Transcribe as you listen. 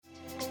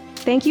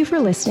Thank you for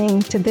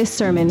listening to this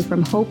sermon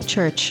from Hope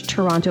Church,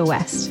 Toronto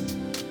West.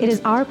 It is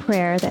our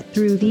prayer that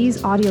through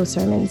these audio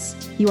sermons,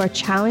 you are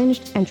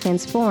challenged and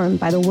transformed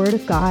by the Word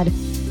of God,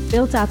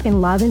 built up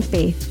in love and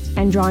faith,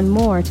 and drawn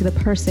more to the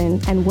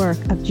person and work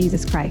of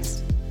Jesus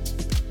Christ.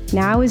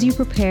 Now, as you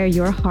prepare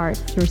your heart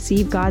to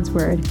receive God's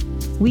Word,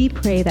 we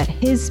pray that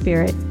His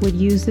Spirit would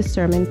use the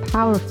sermon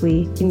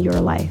powerfully in your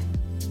life.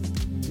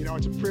 You know,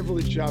 it's a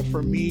privilege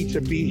for me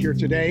to be here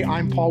today.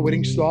 I'm Paul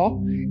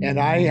Whittingstall, and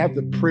I have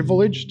the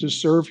privilege to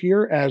serve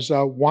here as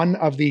one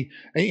of the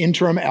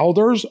interim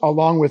elders,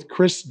 along with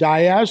Chris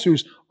Diaz,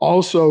 who's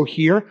also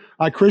here.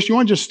 Chris, you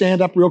want to just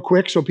stand up real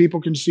quick so people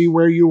can see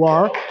where you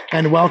are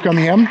and welcome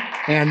him?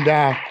 And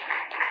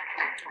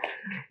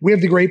we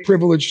have the great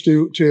privilege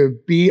to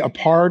be a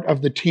part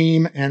of the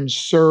team and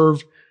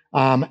serve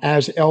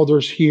as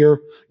elders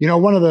here. You know,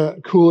 one of the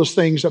coolest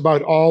things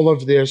about all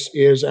of this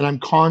is, and I'm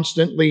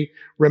constantly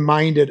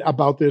reminded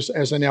about this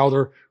as an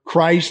elder,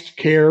 Christ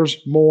cares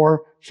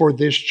more for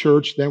this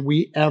church than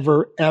we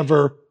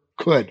ever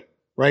could,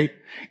 right?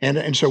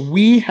 And so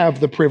we have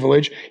the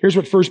privilege. Here's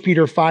what 1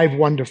 Peter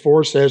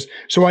 5:1-4 says.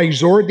 So I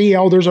exhort the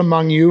elders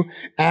among you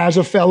as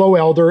a fellow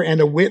elder and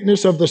a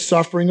witness of the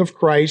suffering of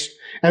Christ,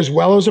 as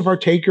well as a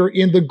partaker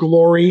in the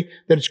glory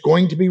that's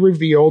going to be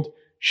revealed.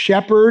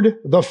 Shepherd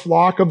the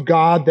flock of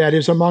God that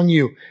is among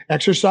you,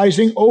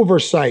 exercising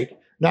oversight,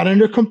 not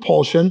under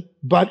compulsion,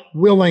 but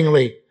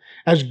willingly,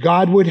 as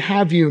God would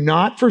have you,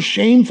 not for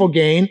shameful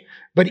gain,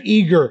 but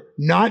eager,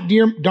 not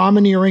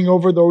domineering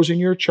over those in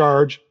your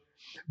charge,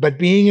 but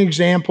being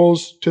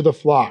examples to the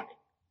flock.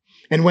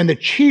 And when the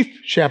chief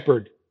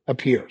shepherd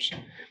appears,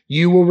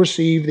 you will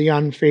receive the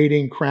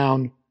unfading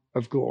crown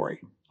of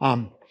glory.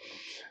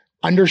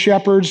 Under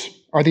shepherds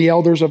are the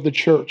elders of the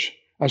church,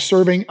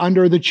 serving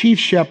under the chief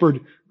shepherd,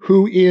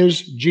 who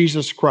is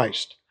Jesus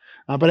Christ.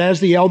 But as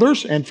the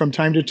elders, and from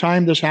time to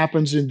time this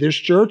happens in this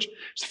church,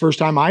 it's the first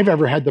time I've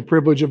ever had the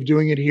privilege of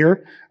doing it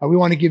here, we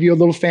want to give you a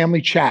little family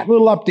chat, a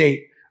little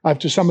update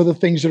to some of the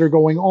things that are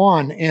going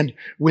on. And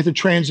with the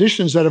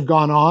transitions that have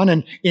gone on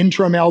and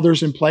interim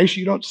elders in place,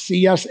 you don't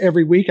see us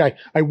every week.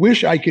 I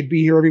wish I could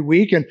be here every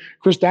week. And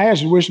Chris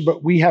Diaz wishes,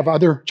 but we have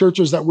other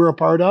churches that we're a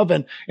part of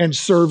and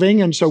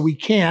serving, and so we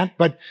can't.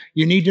 But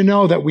you need to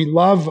know that we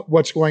love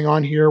what's going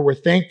on here. We're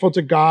thankful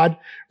to God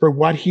for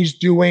what He's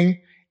doing.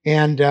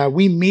 And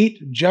we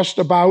meet just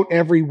about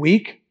every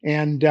week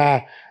and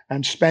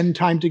spend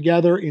time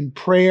together in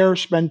prayer,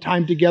 spend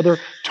time together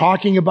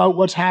talking about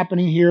what's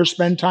happening here,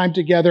 spend time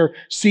together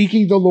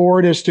seeking the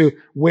Lord as to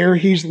where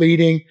He's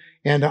leading.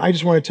 And I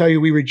just want to tell you,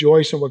 we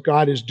rejoice in what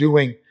God is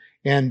doing.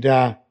 And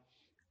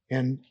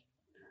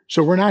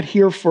so we're not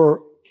here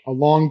for a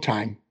long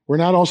time. We're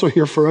not also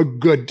here for a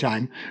good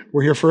time.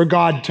 We're here for a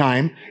God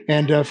time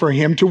and for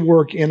Him to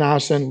work in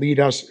us and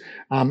lead us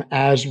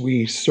as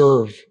we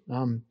serve.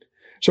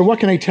 So what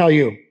can I tell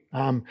you?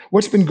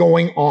 What's been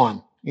going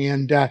on?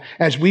 And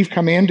as we've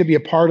come in to be a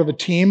part of a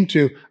team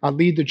to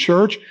lead the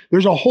church,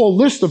 there's a whole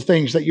list of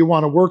things that you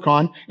want to work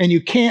on, and you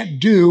can't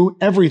do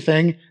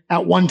everything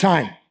at one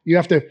time. You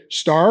have to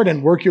start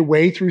and work your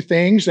way through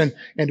things, and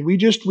we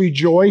just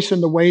rejoice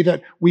in the way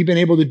that we've been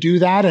able to do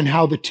that and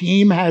how the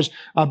team has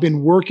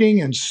been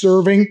working and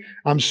serving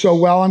so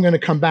well. I'm going to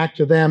come back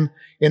to them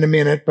in a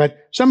minute,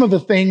 but some of the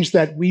things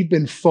that we've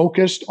been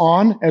focused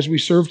on as we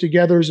serve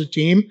together as a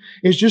team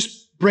is just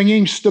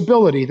bringing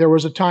stability. There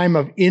was a time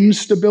of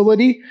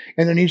instability,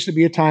 and there needs to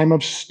be a time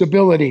of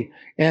stability.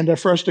 And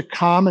for us to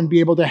come and be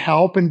able to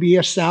help and be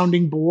a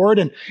sounding board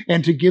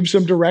and to give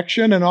some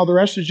direction and all the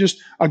rest is just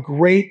a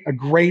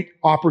great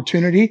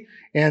opportunity.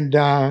 And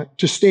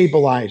to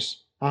stabilize,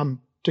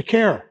 to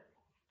care.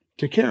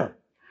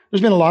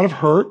 There's been a lot of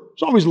hurt.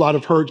 There's always a lot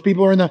of hurts.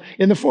 People are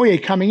in the foyer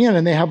coming in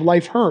and they have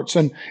life hurts.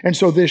 And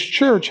so this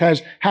church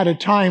has had a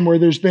time where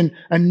there's been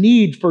a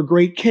need for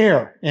great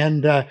care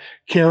and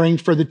caring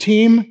for the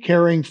team,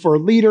 caring for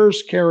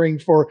leaders, caring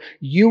for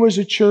you as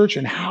a church.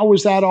 And how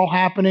is that all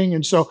happening?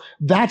 And so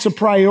that's a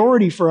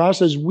priority for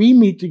us as we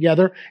meet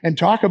together and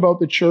talk about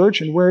the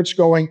church and where it's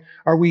going.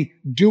 Are we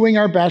doing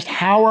our best?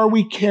 How are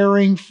we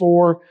caring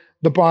for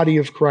the body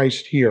of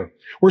Christ here?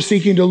 We're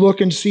seeking to look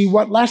and see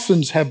what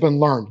lessons have been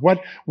learned. What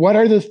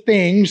are the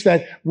things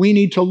that we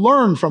need to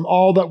learn from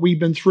all that we've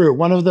been through?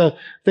 One of the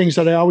things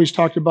that I always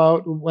talked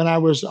about when I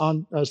was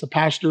on as the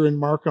pastor in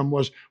Markham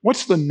was,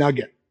 what's the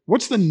nugget?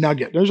 What's the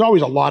nugget? There's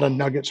always a lot of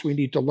nuggets we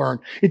need to learn.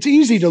 It's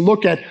easy to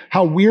look at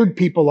how weird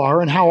people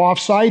are and how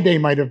offside they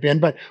might have been,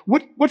 but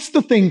what's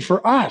the thing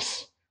for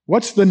us?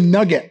 What's the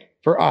nugget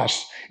for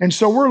us? And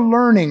so we're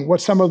learning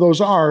what some of those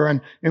are,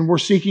 and we're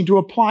seeking to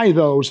apply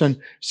those and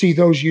see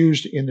those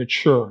used in the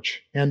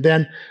church. And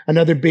then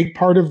another big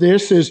part of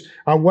this is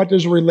what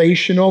does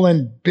relational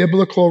and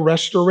biblical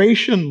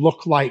restoration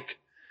look like?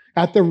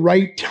 at the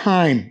right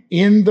time,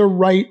 in the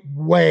right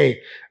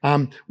way.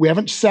 We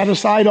haven't set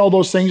aside all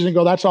those things and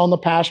go, that's all in the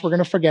past, we're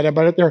going to forget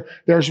about it.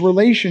 There's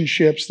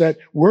relationships that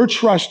we're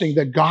trusting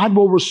that God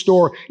will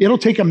restore. It'll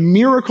take a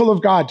miracle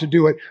of God to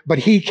do it, but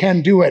he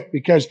can do it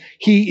because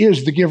he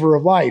is the giver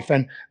of life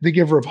and the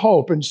giver of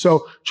hope. And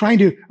so trying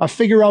to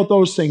figure out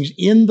those things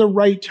in the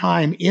right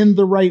time, in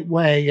the right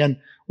way. And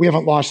we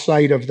haven't lost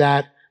sight of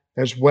that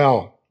as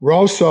well. We're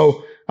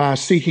also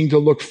seeking to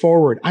look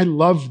forward. I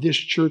love this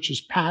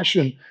church's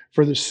passion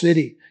for the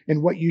city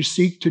and what you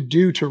seek to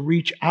do to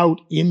reach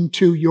out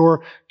into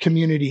your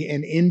community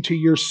and into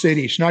your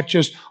cities. Not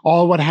just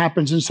all what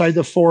happens inside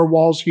the four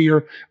walls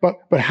here,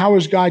 but how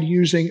is God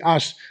using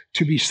us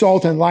to be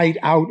salt and light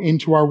out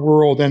into our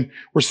world? And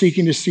we're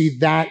seeking to see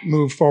that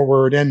move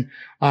forward. And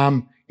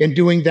in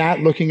doing that,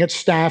 looking at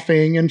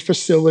staffing and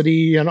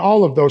facility and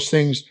all of those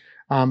things,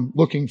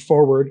 looking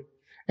forward.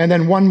 And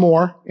then one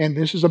more, and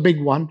this is a big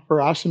one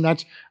for us, and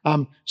that's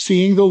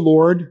seeing the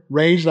Lord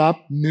raise up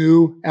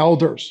new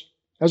elders.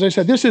 As I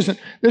said, this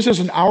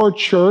isn't our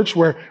church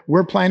where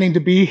we're planning to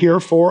be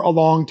here for a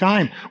long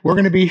time. We're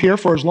going to be here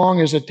for as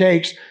long as it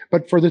takes,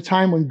 but for the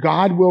time when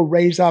God will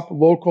raise up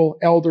local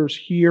elders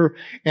here,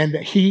 and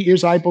he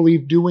is, I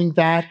believe, doing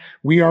that.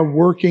 We are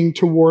working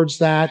towards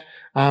that,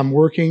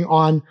 working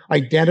on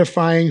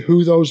identifying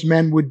who those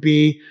men would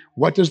be.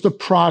 What does the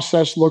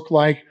process look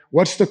like?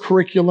 What's the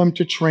curriculum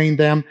to train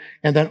them?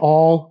 And then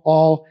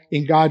all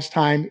in God's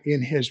time,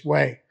 in his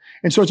way.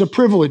 And so it's a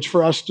privilege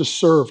for us to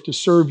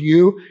serve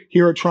you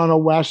here at Toronto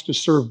West, to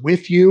serve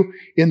with you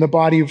in the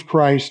body of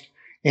Christ.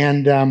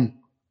 And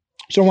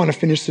so I want to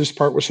finish this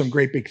part with some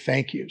great big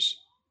thank yous.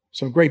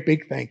 Some great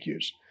big thank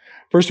yous.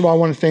 First of all, I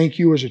want to thank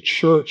you as a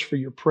church for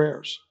your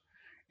prayers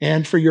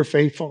and for your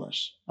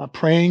faithfulness,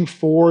 praying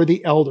for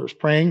the elders,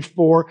 praying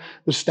for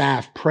the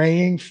staff,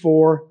 praying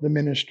for the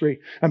ministry.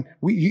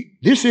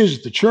 This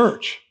is the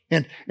church,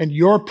 and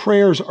your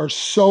prayers are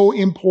so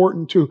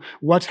important to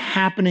what's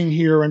happening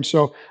here. And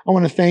so I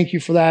want to thank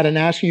you for that and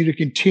asking you to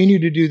continue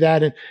to do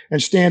that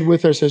and stand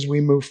with us as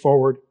we move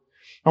forward.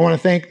 I want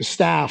to thank the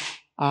staff.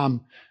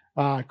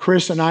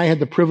 Chris and I had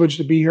the privilege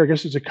to be here, I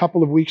guess it's a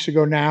couple of weeks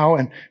ago now,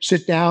 and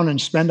sit down and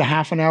spend a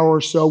half an hour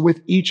or so with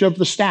each of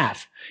the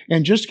staff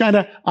and just kind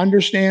of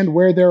understand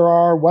where they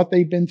are, what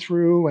they've been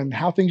through, and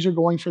how things are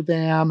going for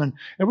them. And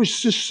it was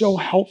just so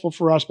helpful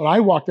for us. But I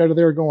walked out of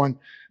there going,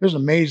 there's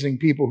amazing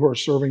people who are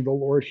serving the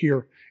Lord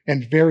here,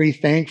 and very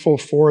thankful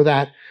for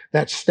that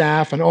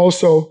staff, and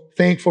also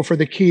thankful for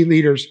the key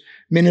leaders,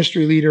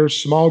 ministry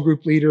leaders, small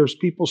group leaders,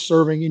 people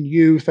serving in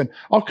youth, and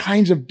all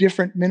kinds of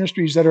different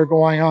ministries that are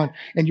going on,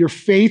 and your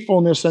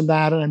faithfulness in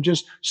that. And I'm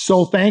just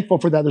so thankful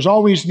for that. There's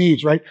always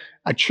needs, right?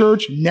 A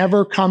church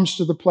never comes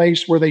to the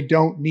place where they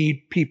don't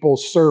need people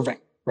serving,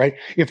 right?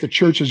 If the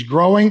church is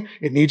growing,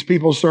 it needs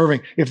people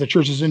serving. If the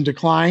church is in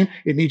decline,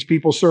 it needs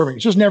people serving.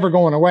 It's just never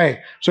going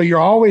away. So you're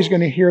always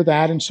going to hear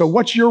that. And so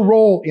what's your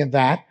role in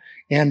that?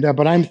 And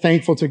but I'm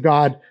thankful to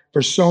God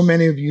for so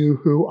many of you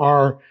who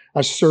are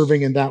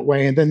serving in that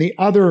way. And then the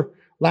other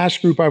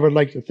last group I would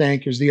like to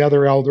thank is the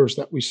other elders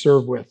that we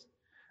serve with.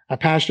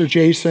 Pastor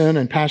Jason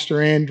and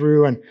Pastor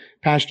Andrew and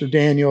Pastor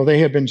Daniel, they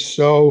have been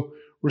so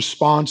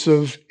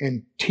responsive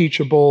and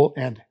teachable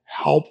and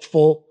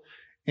helpful.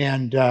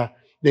 And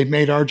they've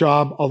made our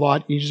job a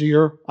lot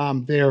easier.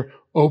 Their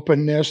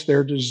openness,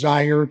 their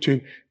desire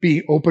to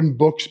be open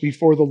books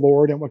before the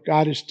Lord and what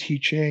God is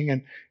teaching.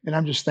 And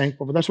I'm just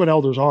thankful. But that's what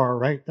elders are,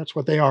 right? That's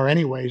what they are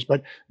anyways.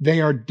 But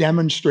they are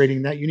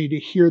demonstrating that. You need to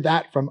hear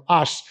that from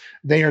us.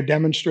 They are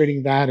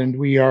demonstrating that, and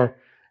we are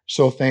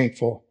so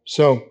thankful.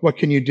 So what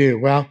can you do?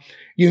 Well,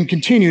 you can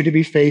continue to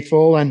be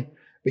faithful,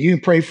 but you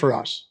can pray for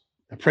us.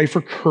 And pray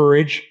for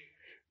courage.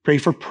 Pray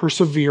for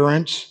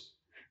perseverance.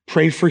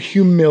 Pray for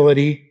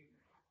humility.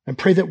 And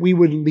pray that we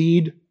would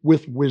lead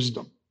with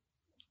wisdom.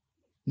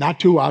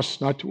 Not to us,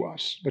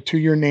 but to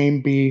your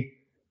name be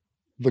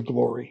the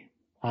glory.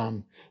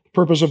 The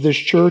purpose of this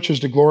church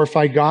is to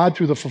glorify God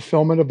through the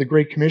fulfillment of the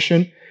Great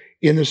Commission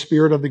in the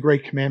spirit of the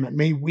Great Commandment.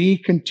 May we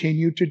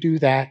continue to do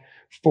that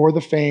for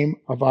the fame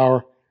of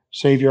our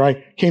Savior.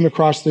 I came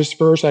across this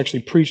verse, I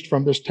actually preached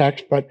from this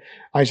text, but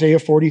Isaiah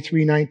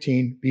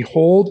 43:19,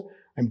 behold,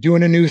 I'm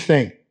doing a new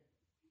thing.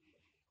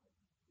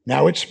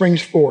 Now it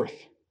springs forth.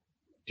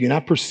 Do you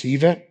not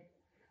perceive it?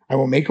 I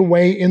will make a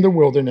way in the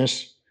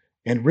wilderness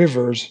and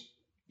rivers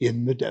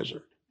in the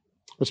desert.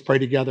 Let's pray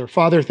together.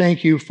 Father,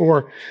 thank you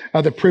for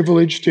the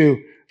privilege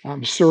to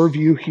serve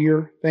you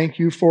here. Thank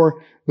you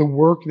for the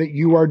work that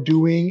you are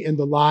doing in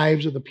the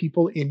lives of the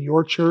people in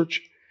your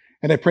church.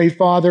 And I pray,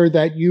 Father,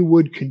 that you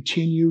would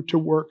continue to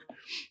work.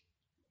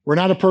 We're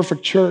not a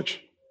perfect church.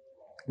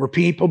 We're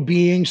people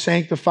being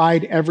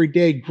sanctified every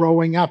day,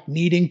 growing up,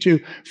 needing to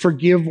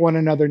forgive one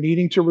another,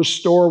 needing to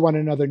restore one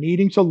another,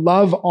 needing to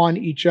love on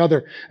each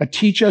other.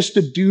 Teach us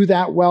to do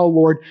that well,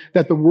 Lord,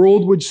 that the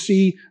world would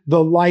see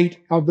the light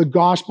of the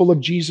gospel of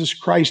Jesus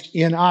Christ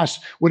in us.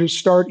 Would it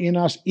start in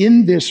us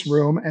in this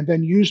room and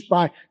then used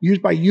by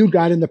you,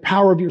 God, in the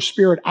power of your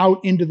Spirit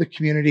out into the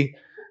community,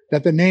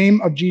 that the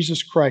name of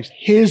Jesus Christ,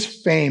 his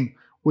fame,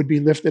 would be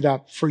lifted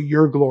up for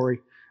your glory.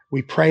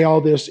 We pray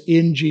all this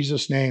in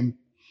Jesus' name.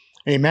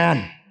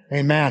 Amen.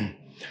 Amen.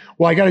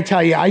 Well, I got to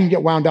tell you, I can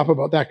get wound up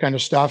about that kind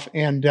of stuff,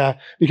 and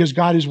because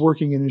God is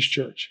working in his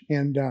church,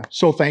 and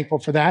so thankful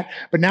for that.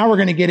 But now we're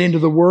going to get into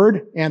the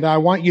Word, and I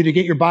want you to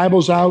get your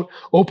Bibles out,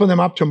 open them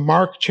up to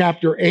Mark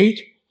chapter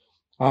 8.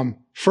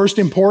 First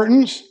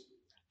importance,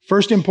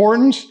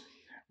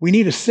 we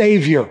need a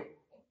Savior.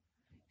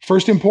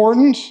 First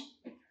importance,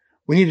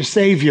 we need a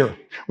Savior.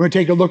 We're going to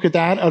take a look at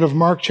that out of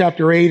Mark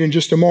chapter 8 in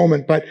just a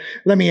moment. But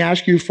let me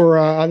ask you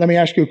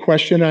a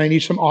question, and I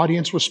need some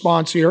audience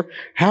response here.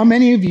 How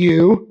many of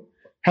you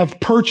have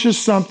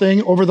purchased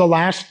something over the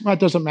last, it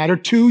doesn't matter,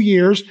 2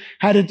 years,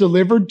 had it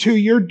delivered to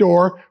your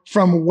door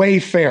from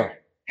Wayfair?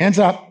 Hands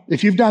up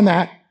if you've done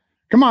that.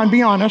 Come on,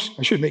 be honest.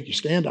 I should make you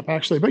stand up,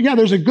 actually. But yeah,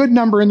 there's a good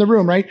number in the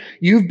room, right?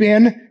 You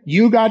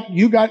got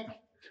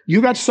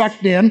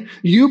sucked in.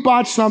 You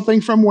bought something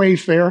from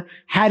Wayfair,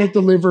 had it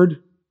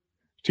delivered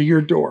to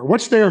your door.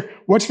 What's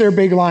their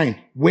big line?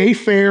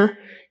 Wayfair,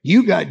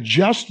 you got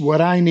just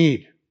what I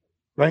need,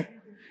 right?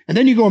 And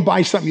then you go and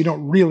buy something you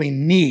don't really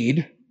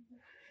need.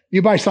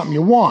 You buy something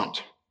you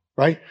want,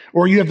 right?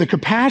 Or you have the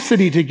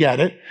capacity to get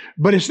it,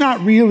 but it's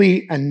not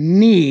really a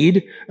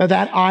need,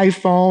 that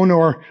iPhone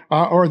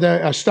or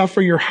the stuff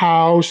for your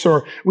house,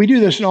 or we do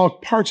this in all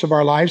parts of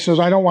our lives. So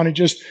I don't want to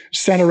just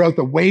center out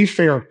the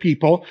Wayfair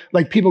people.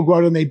 Like people go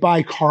out and they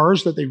buy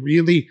cars that they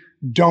really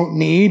don't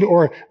need,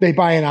 or they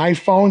buy an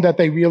iPhone that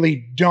they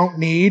really don't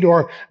need,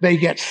 or they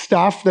get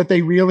stuff that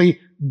they really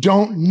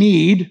don't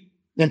need.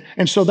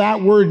 And so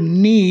that word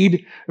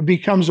need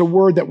becomes a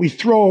word that we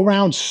throw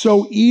around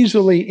so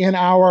easily in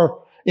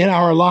our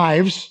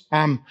lives.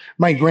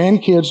 My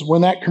grandkids,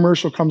 when that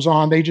commercial comes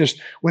on,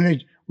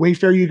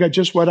 Wayfair, you got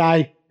just what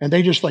and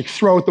they just like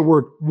throw out the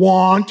word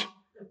want,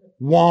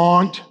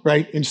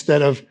 right?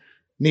 Instead of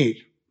need.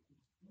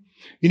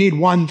 You need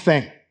one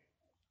thing,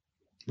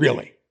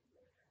 really.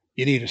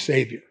 You need a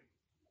Savior.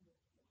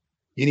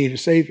 You need a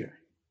Savior.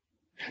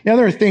 Now,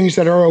 there are things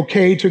that are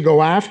okay to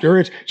go after.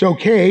 It's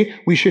okay.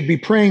 We should be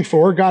praying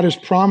for. God has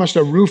promised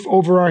a roof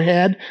over our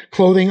head,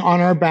 clothing on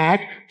our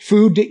back,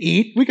 food to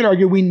eat. We could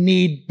argue we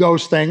need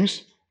those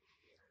things.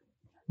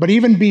 But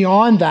even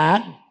beyond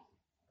that,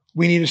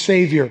 we need a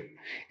Savior.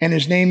 And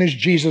his name is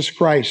Jesus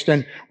Christ.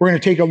 And we're going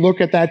to take a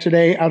look at that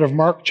today out of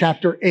Mark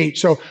chapter 8.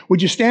 So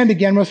would you stand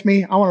again with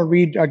me? I want to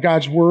read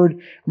God's word.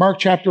 Mark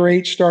chapter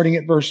 8, starting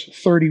at verse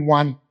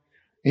 31.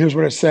 Here's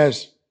what it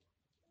says.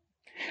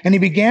 And he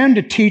began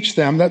to teach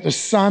them that the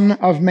Son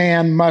of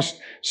Man must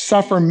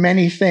suffer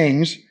many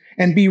things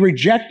and be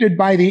rejected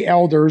by the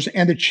elders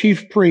and the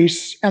chief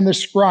priests and the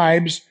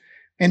scribes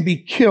and be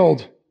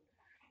killed,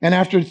 and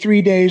after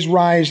 3 days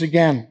rise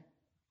again.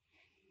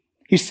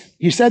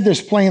 He said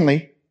this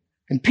plainly,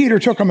 and Peter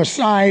took him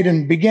aside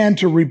and began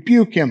to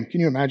rebuke him. Can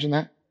you imagine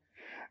that?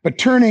 But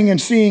turning and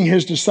seeing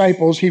his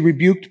disciples, he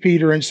rebuked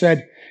Peter and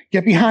said,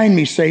 "Get behind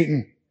me,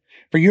 Satan.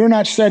 For you're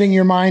not setting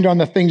your mind on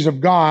the things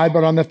of God,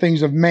 but on the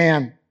things of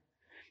man."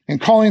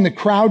 And calling the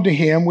crowd to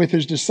him with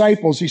his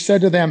disciples, he said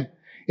to them,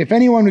 "If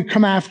anyone would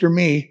come after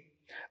me,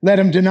 let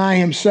him deny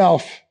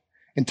himself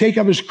and take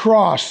up his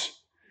cross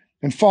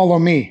and follow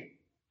me.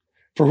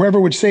 For whoever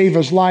would save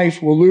his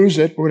life will lose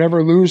it, but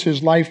whoever lose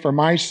his life for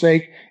my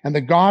sake and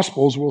the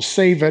gospel's will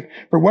save it.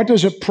 For what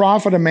does it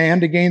profit a man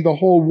to gain the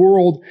whole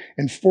world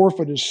and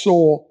forfeit his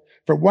soul?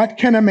 For what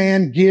can a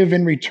man give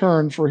in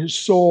return for his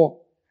soul?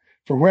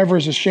 For whoever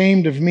is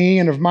ashamed of me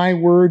and of my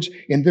words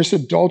in this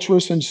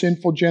adulterous and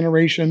sinful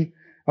generation,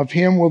 of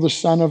him will the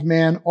Son of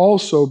Man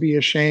also be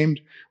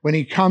ashamed when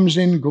he comes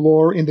in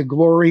the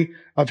glory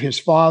of his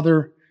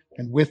Father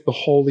and with the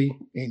holy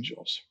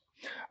angels."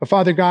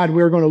 Father God,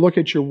 we're going to look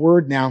at your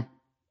word now.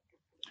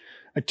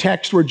 A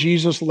text where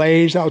Jesus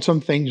lays out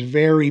some things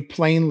very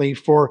plainly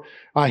for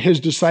his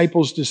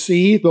disciples to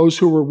see, those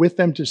who were with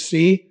them to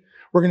see.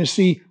 We're going to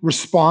see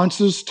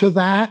responses to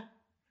that.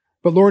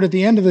 But Lord, at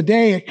the end of the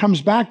day, it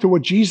comes back to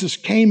what Jesus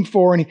came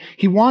for, and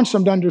he wants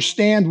them to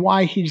understand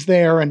why he's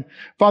there. And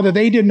Father,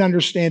 they didn't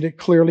understand it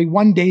clearly.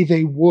 One day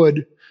they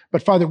would.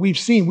 But Father, we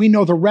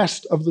know the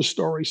rest of the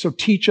story. So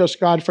teach us,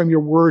 God, from your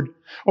word.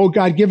 Oh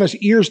God, give us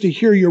ears to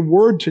hear your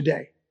word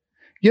today.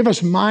 Give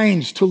us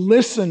minds to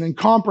listen and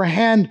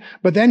comprehend.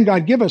 But then,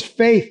 God, give us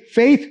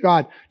faith,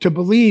 God, to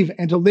believe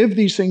and to live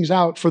these things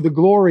out for the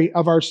glory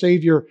of our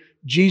Savior,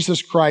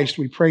 Jesus Christ.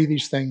 We pray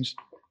these things.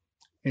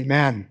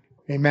 Amen.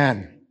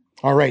 Amen.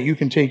 All right, you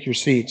can take your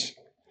seats.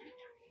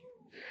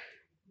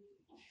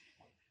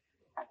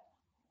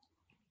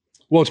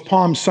 Well, it's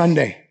Palm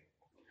Sunday.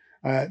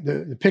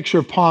 The picture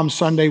of Palm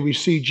Sunday, we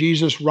see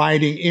Jesus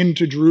riding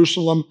into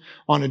Jerusalem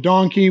on a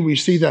donkey. We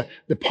see the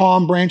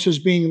palm branches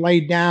being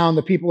laid down.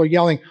 The people are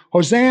yelling,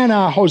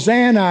 "Hosanna,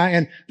 Hosanna,"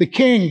 and the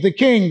King, the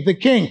King, the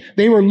King.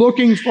 They were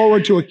looking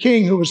forward to a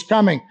king who was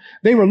coming.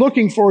 They were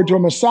looking forward to a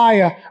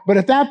Messiah, but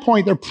at that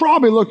point, they're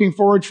probably looking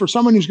forward for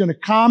someone who's going to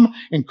come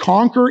and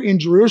conquer in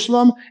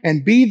Jerusalem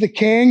and be the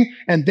king,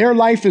 and their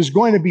life is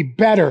going to be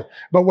better.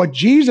 But what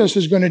Jesus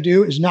is going to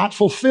do is not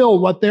fulfill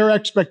what their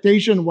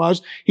expectation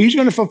was. He's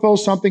going to fulfill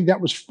fulfill something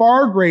that was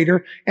far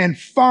greater and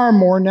far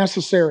more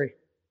necessary.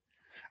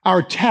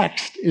 Our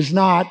text is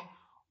not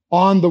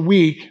on the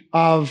week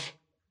of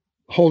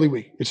Holy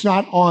Week. It's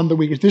not on the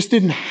week. This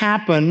didn't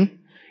happen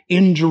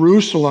in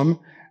Jerusalem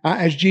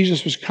as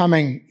Jesus was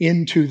coming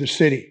into the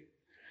city.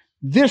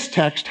 This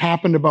text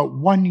happened about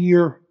 1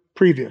 year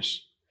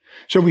previous.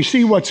 So we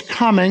see what's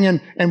coming,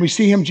 and we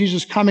see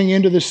Jesus coming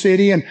into the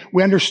city, and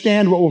we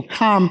understand what will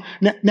come.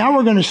 Now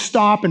we're going to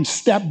stop and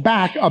step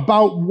back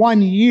about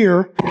 1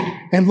 year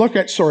and look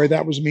at,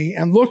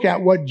 and look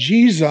at what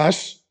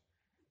Jesus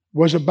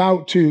was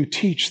about to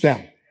teach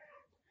them.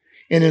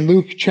 And in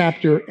Luke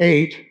chapter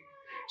 8, it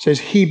says,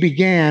 he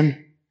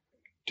began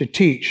to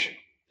teach.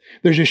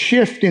 There's a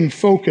shift in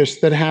focus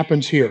that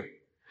happens here.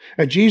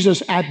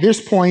 Jesus, at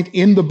this point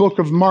in the book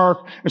of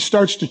Mark,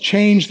 starts to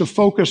change the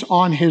focus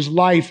on his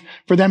life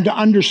for them to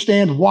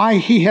understand why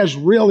he has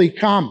really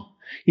come.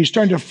 He's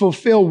trying to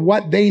fulfill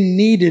what they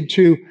needed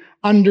to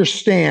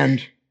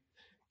understand.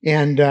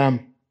 And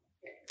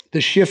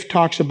the shift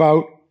talks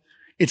about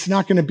it's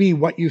not going to be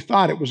what you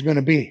thought it was going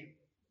to be.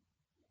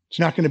 It's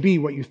not going to be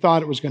what you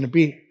thought it was going to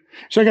be.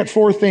 So I got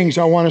 4 things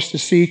I want us to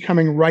see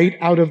coming right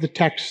out of the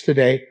text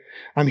today.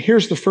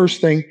 Here's the first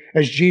thing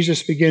as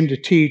Jesus began to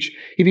teach.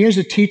 He begins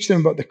to teach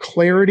them about the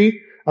clarity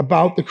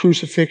about the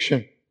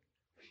crucifixion.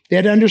 They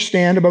had to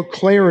understand about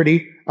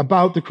clarity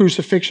about the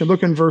crucifixion.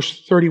 Look in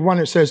verse 31.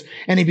 It says,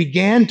 and he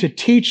began to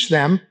teach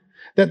them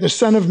that the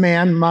Son of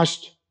Man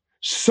must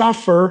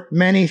suffer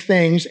many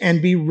things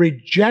and be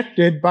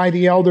rejected by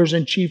the elders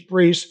and chief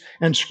priests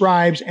and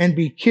scribes and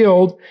be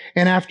killed.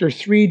 And after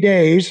 3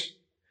 days,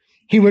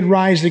 he would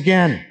rise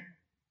again.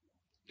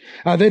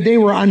 They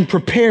were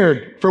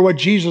unprepared for what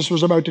Jesus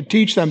was about to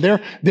teach them.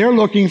 They're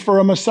looking for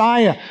a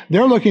Messiah.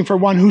 They're looking for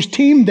one whose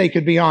team they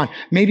could be on.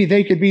 Maybe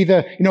they could be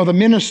the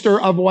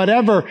minister of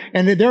whatever,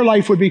 and their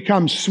life would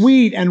become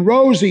sweet and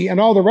rosy and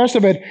all the rest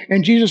of it.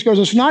 And Jesus goes,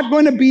 it's not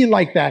going to be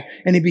like that.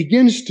 And he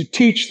begins to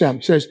teach them.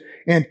 It says,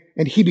 and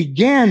he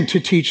began to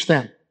teach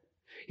them.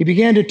 He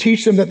began to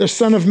teach them that the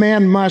Son of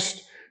Man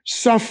must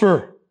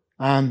suffer.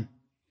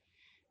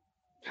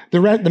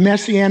 The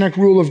Messianic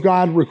rule of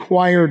God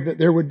required that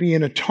there would be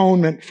an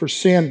atonement for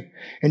sin.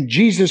 And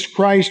Jesus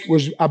Christ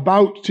was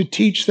about to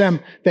teach them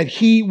that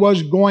he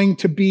was going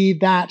to be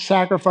that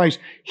sacrifice.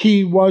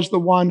 He was the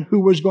one who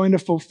was going to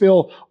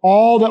fulfill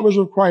all that was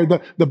required.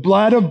 The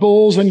blood of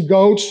bulls and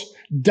goats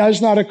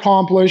does not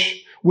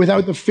accomplish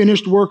without the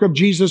finished work of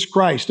Jesus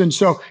Christ. And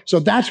so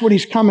that's what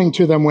he's coming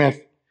to them with.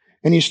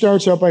 And he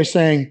starts out by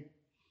saying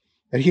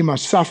that he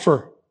must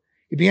suffer.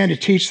 He began to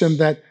teach them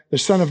that the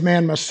Son of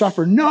Man must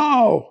suffer.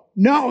 No,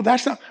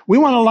 that's not. We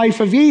want a life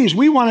of ease.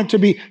 We want it to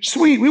be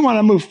sweet. We want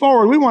to move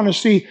forward. We want to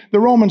see the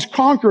Romans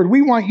conquered.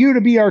 We want you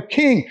to be our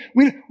king.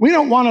 We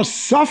don't want a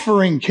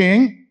suffering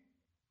king.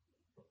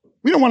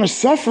 We don't want a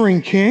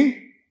suffering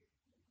king.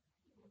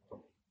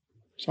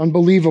 It's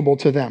unbelievable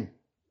to them,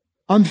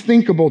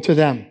 unthinkable to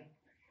them.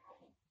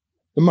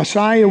 The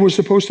Messiah was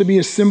supposed to be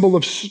a symbol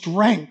of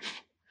strength,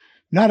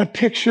 not a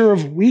picture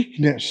of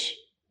weakness.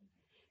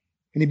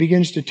 And he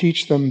begins to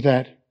teach them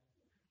that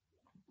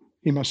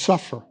he must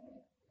suffer.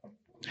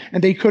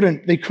 And they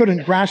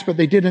couldn't grasp it.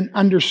 They didn't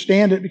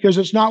understand it because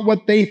it's not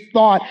what they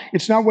thought.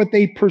 It's not what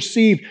they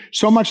perceived.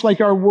 So much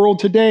like our world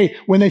today,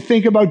 when they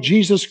think about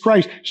Jesus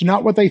Christ, it's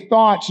not what they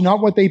thought. It's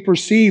not what they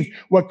perceived.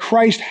 What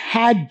Christ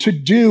had to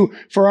do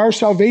for our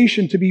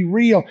salvation to be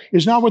real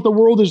is not what the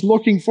world is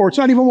looking for. It's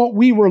not even what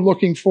we were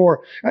looking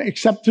for,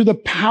 except through the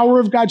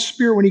power of God's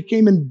Spirit when he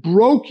came and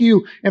broke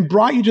you and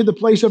brought you to the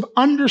place of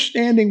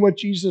understanding what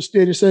Jesus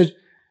did. It says,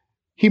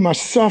 he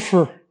must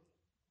suffer.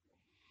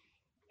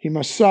 He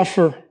must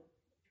suffer.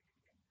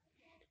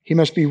 He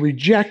must be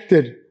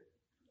rejected.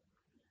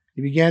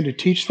 He began to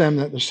teach them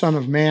that the Son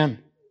of Man,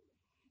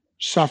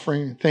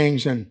 suffering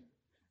things and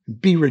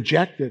be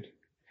rejected.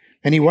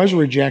 And he was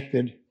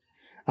rejected.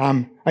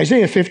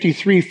 Isaiah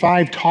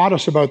 53:5 taught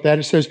us about that.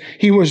 It says,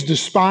 he was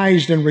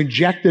despised and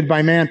rejected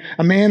by man,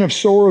 a man of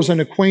sorrows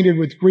and acquainted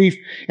with grief,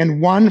 and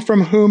one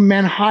from whom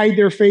men hide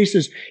their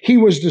faces. He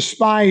was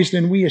despised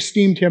and we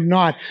esteemed him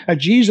not.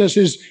 Jesus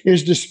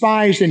is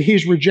despised and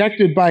he's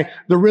rejected by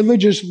the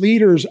religious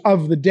leaders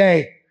of the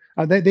day.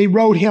 They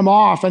wrote him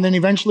off, and then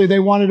eventually they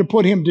wanted to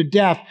put him to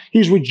death.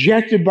 He's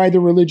rejected by the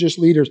religious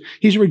leaders.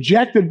 He's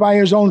rejected by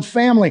his own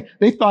family.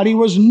 They thought he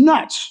was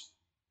nuts.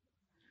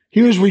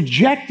 He was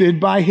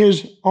rejected by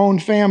his own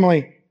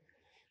family.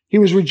 He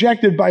was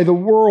rejected by the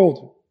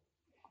world.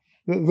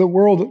 The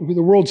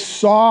world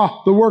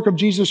saw the work of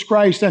Jesus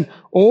Christ, and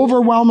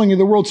overwhelmingly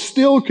the world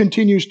still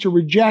continues to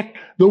reject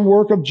the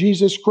work of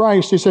Jesus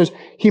Christ. He says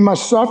he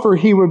must suffer,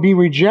 he would be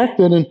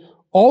rejected, and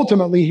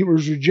ultimately he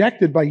was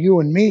rejected by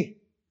you and me.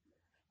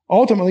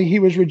 Ultimately, he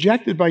was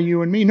rejected by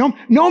you and me.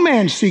 No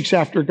man seeks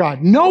after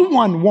God. No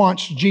one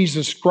wants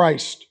Jesus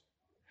Christ.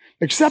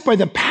 Except by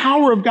the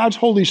power of God's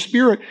Holy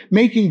Spirit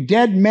making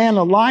dead man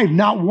alive.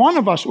 Not one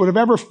of us would have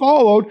ever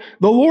followed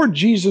the Lord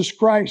Jesus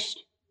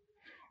Christ.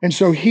 And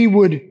so he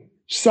would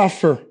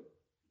suffer.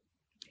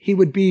 He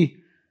would be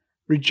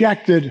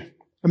rejected.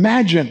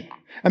 Imagine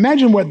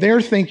Imagine what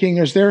they're thinking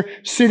as they're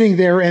sitting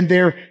there and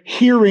they're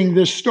hearing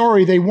this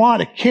story. They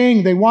want a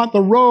king. They want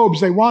the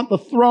robes. They want the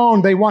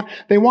throne. They want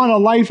a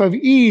life of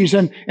ease.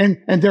 And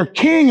their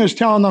king is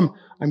telling them,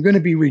 I'm going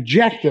to be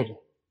rejected.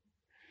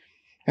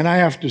 And I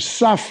have to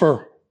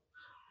suffer.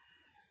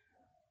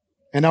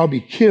 And I'll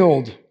be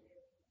killed.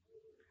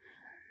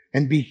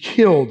 And be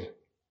killed.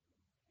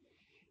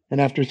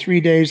 And after 3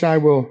 days, I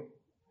will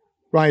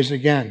rise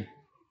again.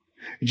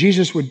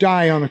 Jesus would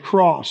die on a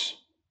cross.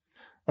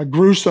 A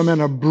gruesome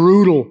and a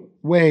brutal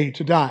way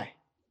to die.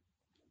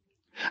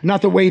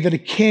 Not the way that a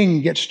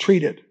king gets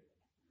treated.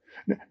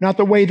 Not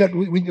the way that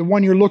the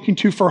one you're looking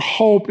to for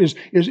hope is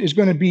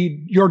going to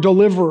be your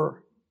deliverer.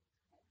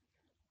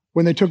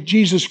 When they took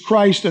Jesus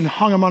Christ and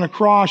hung him on a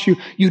cross,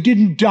 you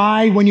didn't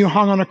die when you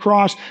hung on a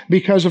cross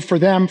because of, for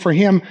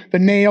him, the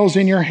nails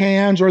in your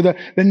hands or the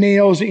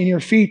nails in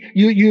your feet.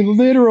 You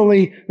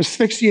literally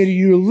asphyxiated.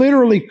 You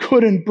literally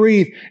couldn't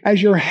breathe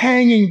as you're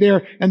hanging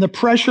there, and the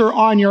pressure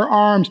on your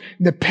arms,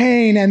 the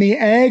pain and the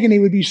agony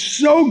would be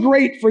so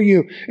great for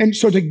you. And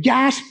so to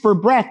gasp for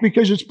breath,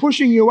 because it's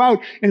pushing you out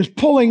and it's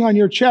pulling on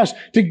your chest,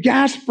 to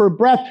gasp for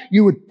breath,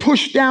 you would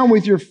push down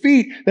with your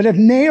feet that have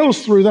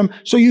nails through them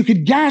so you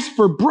could gasp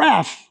for breath.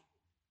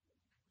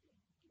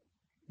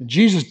 And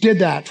Jesus did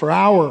that for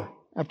hour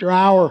after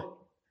hour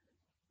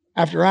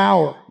after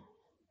hour.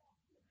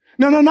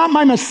 No, not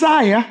my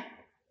Messiah.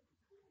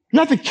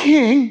 Not the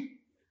king.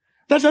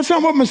 That's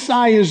not what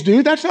Messiahs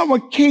do. That's not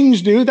what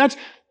kings do. That's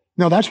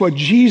what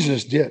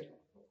Jesus did.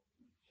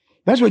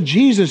 That's what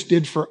Jesus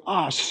did for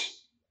us.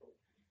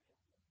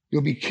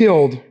 You'll be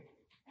killed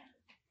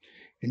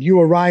and you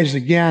will rise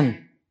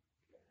again.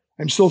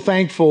 I'm so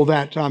thankful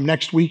that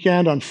next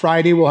weekend on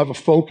Friday, we'll have a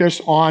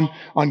focus on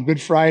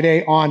Good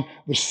Friday, on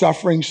the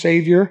suffering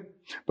Savior.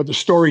 But the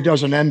story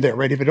doesn't end there,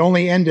 right? If it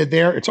only ended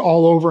there, it's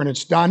all over and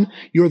it's done.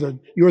 You're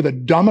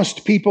the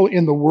dumbest people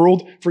in the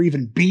world for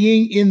even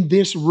being in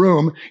this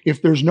room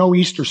if there's no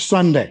Easter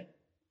Sunday,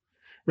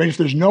 right? If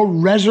there's no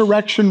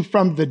resurrection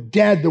from the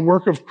dead, the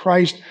work of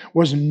Christ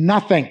was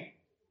nothing.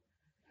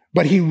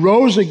 But he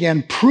rose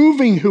again,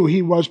 proving who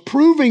he was,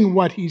 proving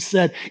what he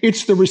said.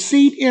 It's the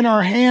receipt in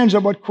our hands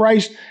of what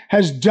Christ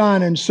has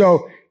done. And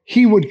so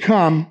he would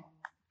come,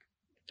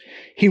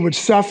 he would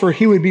suffer,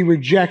 he would be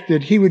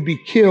rejected, he would be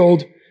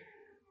killed,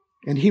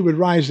 and he would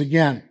rise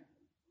again.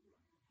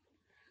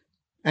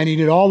 And he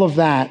did all of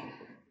that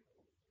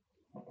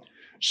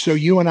so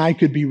you and I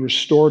could be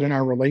restored in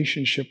our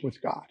relationship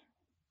with God,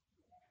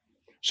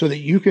 so that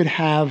you could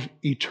have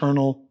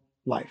eternal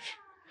life.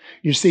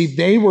 You see,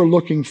 they were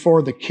looking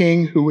for the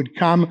king who would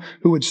come,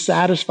 who would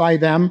satisfy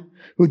them,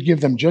 who would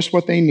give them just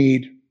what they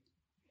need,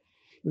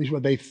 at least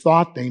what they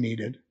thought they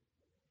needed.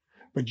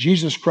 But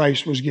Jesus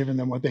Christ was giving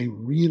them what they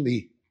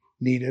really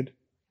needed,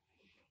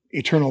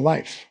 eternal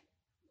life.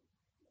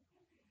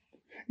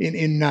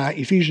 In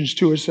Ephesians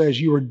 2, it says,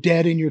 you were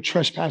dead in your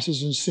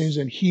trespasses and sins,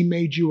 and he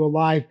made you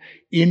alive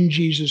in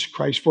Jesus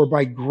Christ. For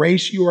by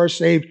grace you are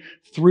saved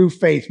through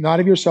faith, not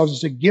of yourselves.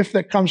 It's a gift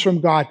that comes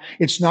from God.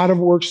 It's not of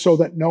works so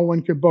that no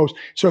one can boast.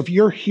 So if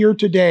you're here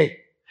today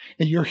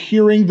and you're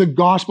hearing the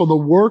gospel, the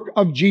work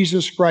of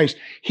Jesus Christ,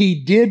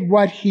 he did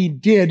what he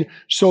did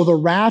so the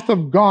wrath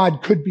of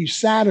God could be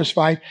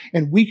satisfied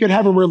and we could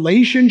have a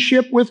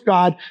relationship with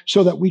God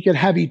so that we could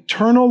have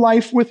eternal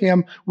life with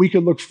him. We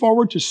could look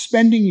forward to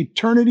spending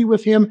eternity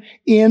with him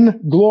in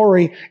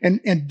glory.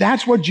 And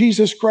that's what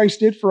Jesus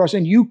Christ did for us.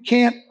 And you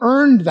can't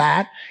earn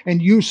that,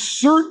 and you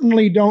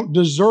certainly don't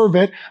deserve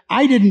it.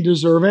 I didn't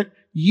deserve it.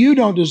 You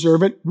don't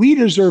deserve it. We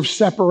deserve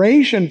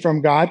separation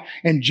from God.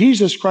 And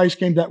Jesus Christ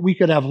came that we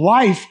could have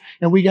life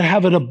and we could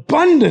have it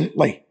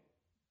abundantly.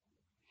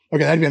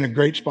 Okay, that'd been a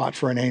great spot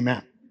for an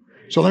amen.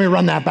 So let me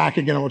run that back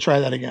again and we'll try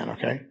that again,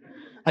 okay?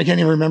 I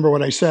can't even remember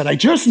what I said. I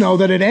just know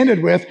that it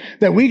ended with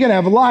that we could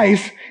have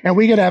life and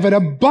we could have it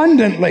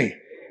abundantly.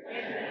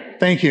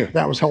 Thank you.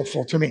 That was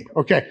helpful to me.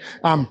 Okay.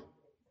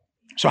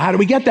 So how do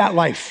we get that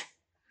life?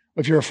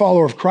 If you're a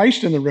follower of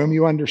Christ in the room,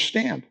 you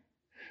understand.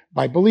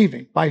 By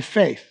believing, by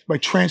faith, by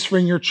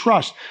transferring your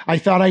trust. I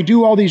thought I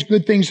do all these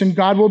good things and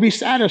God will be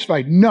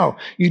satisfied. No,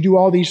 you do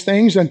all these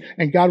things and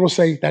God will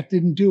say, that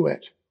didn't do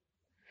it.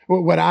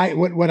 What I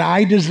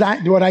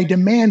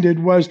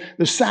demanded was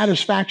the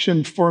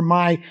satisfaction for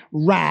my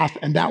wrath,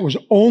 and that was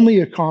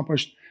only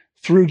accomplished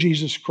through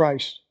Jesus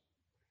Christ.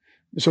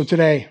 So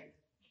today,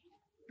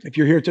 if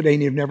you're here today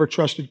and you've never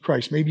trusted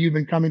Christ, maybe you've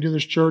been coming to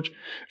this church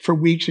for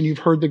weeks and you've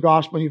heard the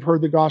gospel and you've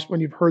heard the gospel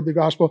and you've heard the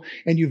gospel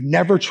and you've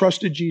never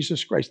trusted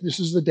Jesus Christ. This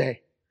is the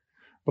day.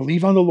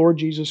 Believe on the Lord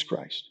Jesus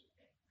Christ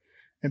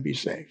and be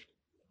saved.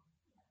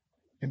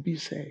 And be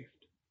saved.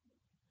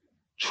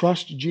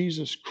 Trust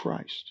Jesus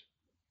Christ.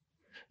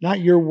 Not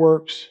your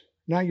works,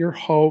 not your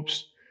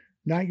hopes,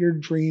 not your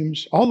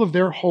dreams. All of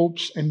their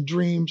hopes and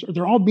dreams,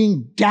 they're all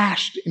being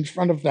dashed in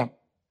front of them.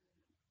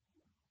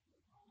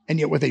 And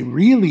yet what they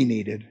really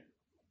needed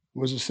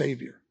was a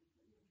Savior.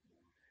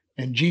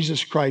 And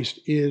Jesus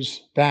Christ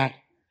is that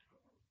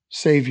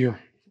Savior.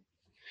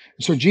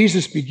 And so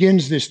Jesus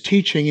begins this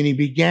teaching, and he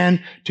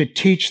began to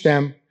teach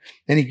them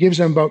And he gives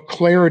them about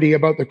clarity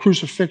about the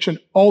crucifixion,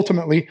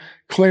 ultimately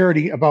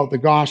clarity about the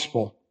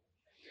gospel.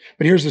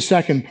 But here's the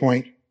second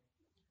point,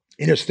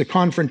 and it's the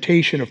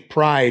confrontation of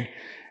pride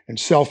and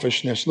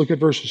selfishness. Look at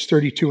verses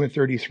 32 and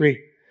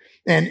 33.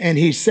 And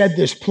he said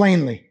this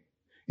plainly.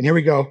 And here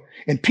we go.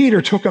 And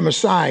Peter took him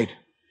aside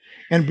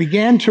and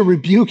began to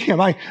rebuke him.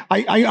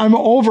 I'm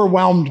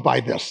overwhelmed by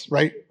this,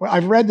 right?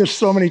 I've read this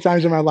so many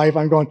times in my life.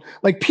 I'm going,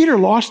 like, Peter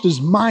lost his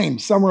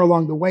mind somewhere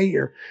along the way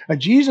here.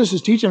 Jesus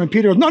is teaching him, and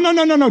Peter goes,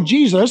 no,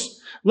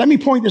 Jesus, let me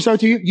point this out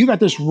to you. You got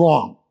this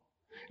wrong.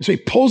 And so he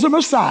pulls him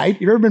aside.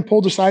 You've ever been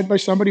pulled aside by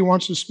somebody who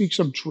wants to speak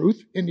some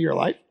truth into your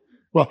life?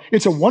 Well,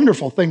 it's a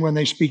wonderful thing when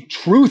they speak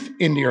truth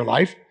into your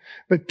life.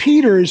 But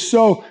Peter is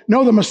no,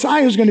 the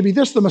Messiah is going to be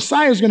this, the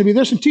Messiah is going to be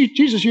this, and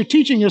Jesus, you're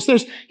teaching us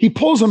this. He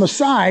pulls him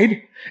aside,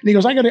 and he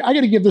goes, I got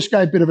to give this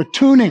guy a bit of a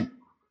tuning,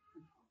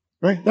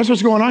 right? That's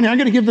what's going on here. I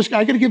got to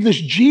give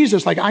this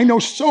Jesus, like, I know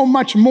so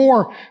much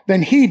more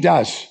than he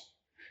does.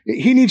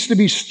 He needs to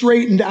be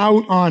straightened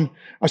out on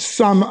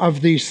some of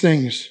these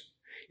things.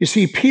 You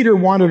see, Peter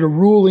wanted a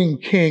ruling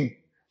king,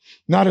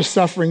 not a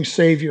suffering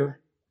savior.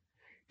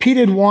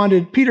 Peter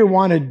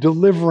wanted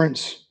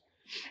deliverance,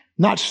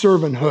 not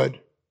servanthood.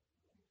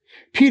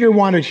 Peter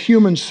wanted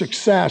human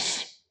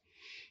success,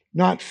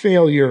 not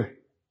failure.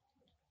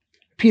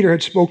 Peter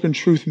had spoken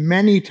truth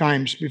many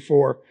times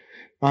before.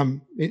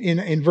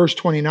 In verse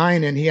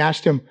 29, and he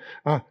asked him,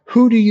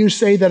 who do you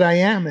say that I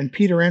am? And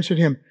Peter answered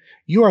him,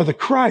 you are the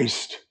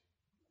Christ.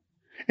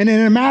 And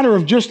in a matter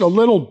of just a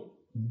little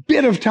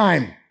bit of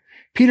time,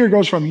 Peter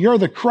goes from, you're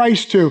the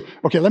Christ, to,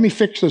 okay, let me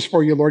fix this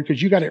for you, Lord,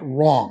 because you got it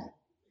wrong.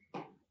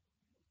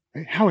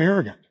 Right? How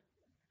arrogant,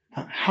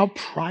 how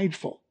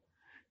prideful,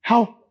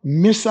 how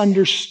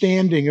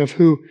misunderstanding of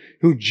who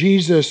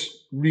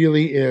Jesus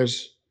really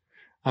is.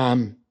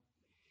 A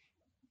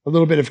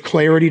little bit of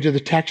clarity to the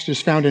text is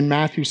found in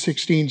Matthew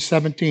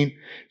 16:17. It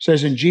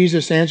says, and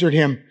Jesus answered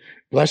him,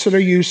 blessed are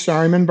you,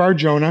 Simon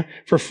Bar-Jonah,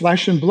 for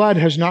flesh and blood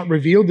has not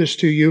revealed this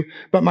to you,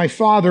 but my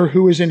Father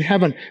who is in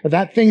heaven.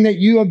 That thing that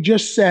you have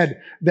just said,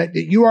 that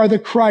you are the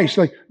Christ,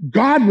 like,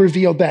 God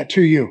revealed that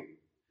to you.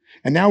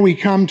 And now we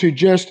come to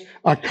just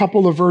a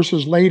couple of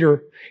verses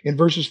later, in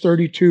verses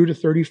 32 to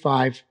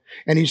 35.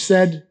 And he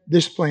said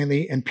this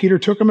plainly, and Peter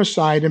took him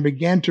aside and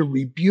began to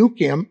rebuke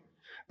him.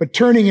 But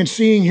turning and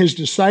seeing his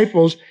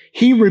disciples,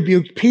 he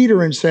rebuked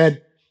Peter and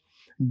said,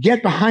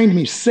 get behind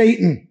me,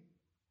 Satan.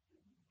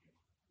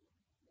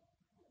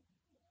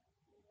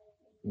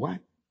 What?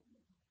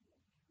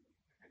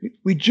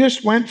 We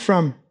just went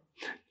from,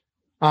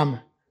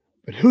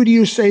 but who do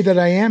you say that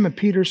I am? And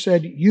Peter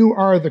said, you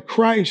are the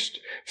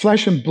Christ.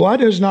 Flesh and blood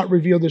has not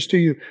revealed this to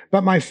you,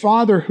 but my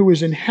Father who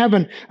is in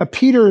heaven.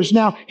 Peter is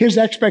now, his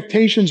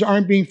expectations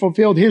aren't being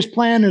fulfilled. His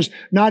plan is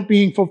not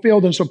being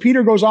fulfilled. And so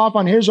Peter goes off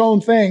on his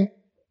own thing,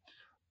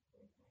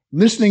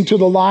 listening to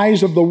the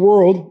lies of the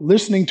world,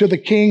 listening to the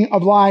king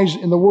of lies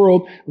in the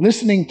world,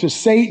 listening to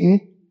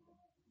Satan.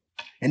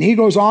 And he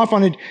goes off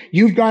on it.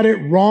 You've got it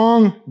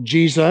wrong,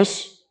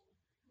 Jesus.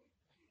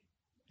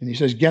 And he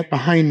says, get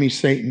behind me,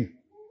 Satan.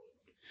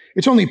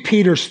 It's only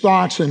Peter's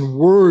thoughts and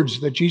words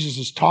that Jesus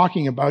is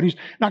talking about. He's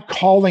not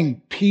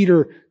calling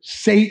Peter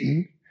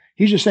Satan.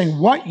 He's just saying,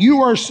 what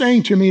you are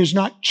saying to me is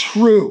not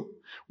true.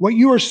 What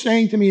you are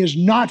saying to me is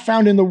not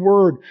found in the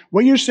Word.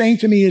 What you're saying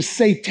to me is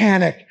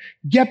satanic.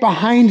 Get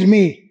behind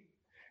me.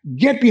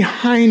 Get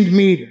behind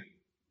me.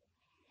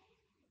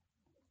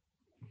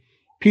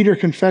 Peter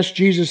confessed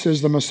Jesus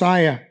as the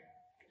Messiah.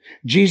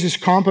 Jesus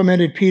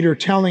complimented Peter,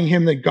 telling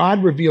him that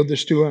God revealed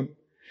this to him.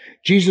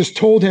 Jesus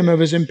told him of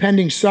his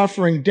impending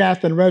suffering,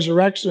 death, and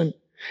resurrection.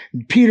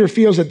 And Peter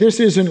feels that this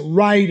isn't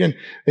right, and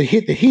that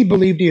he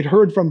believed he had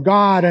heard from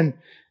God, and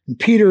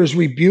Peter is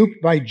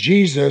rebuked by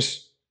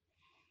Jesus.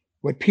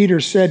 What Peter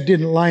said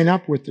didn't line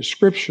up with the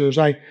scriptures.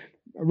 I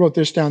wrote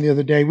this down the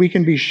other day. We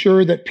can be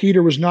sure that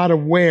Peter was not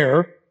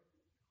aware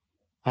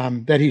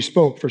that he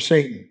spoke for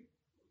Satan.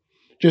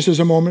 Just as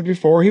a moment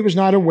before, he was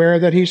not aware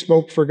that he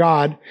spoke for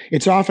God.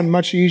 It's often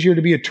much easier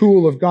to be a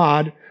tool of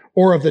God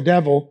or of the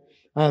devil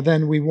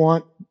than we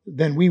want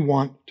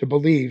to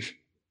believe.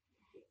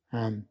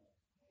 And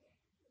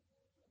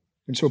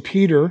so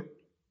Peter,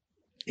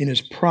 in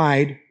his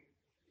pride,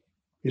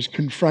 is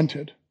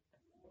confronted.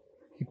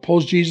 He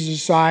pulls Jesus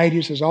aside.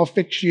 He says, I'll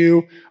fix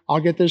you. I'll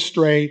get this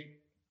straight.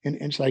 And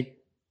it's like,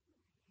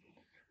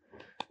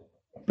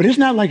 but isn't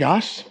that like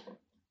us?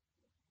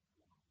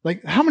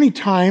 Like, how many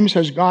times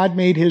has God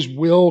made his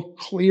will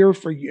clear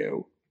for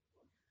you?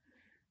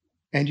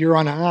 And you're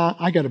on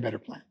I got a better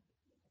plan.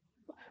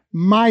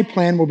 My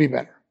plan will be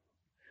better.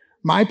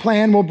 My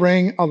plan will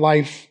bring a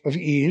life of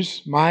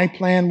ease. My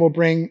plan will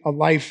bring a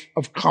life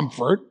of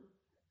comfort.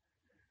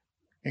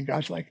 And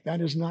God's like, that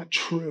is not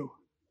true.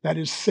 That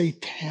is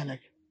satanic.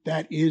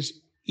 That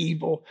is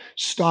evil.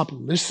 Stop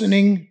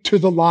listening to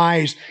the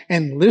lies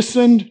and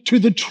listen to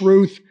the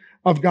truth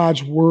of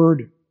God's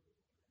word.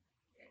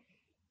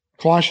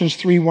 Colossians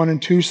 3:1 and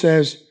 2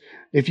 says,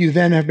 If you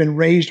then have been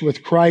raised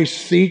with Christ,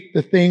 seek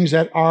the things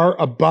that are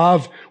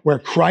above, where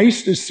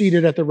Christ is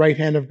seated at the right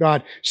hand of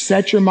God.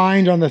 Set your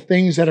mind on the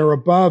things that are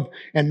above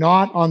and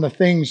not on the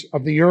things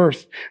of the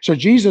earth. So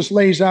Jesus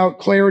lays out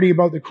clarity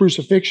about the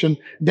crucifixion.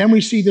 Then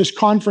we see this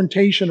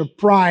confrontation of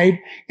pride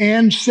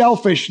and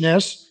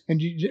selfishness.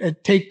 And you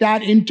take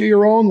that into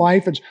your own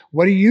life. It's,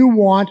 what do you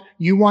want?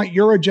 You want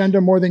your agenda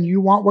more than you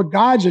want what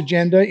God's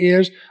agenda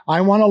is.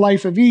 I want a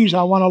life of ease.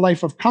 I want a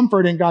life of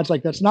comfort. And God's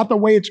like, that's not the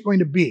way it's going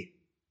to be.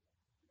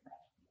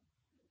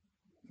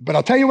 But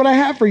I'll tell you what I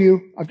have for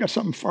you. I've got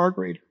something far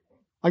greater.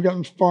 I've got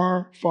something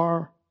far,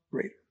 far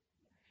greater.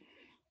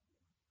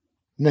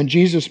 And then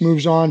Jesus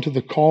moves on to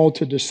the call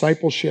to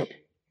discipleship.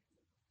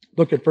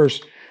 Look at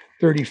verse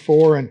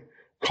 34. And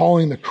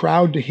calling the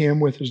crowd to him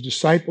with his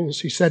disciples,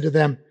 he said to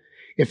them,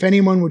 if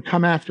anyone would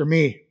come after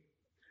me,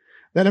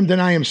 let him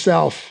deny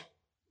himself,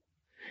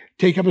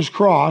 take up his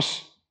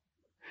cross,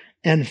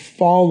 and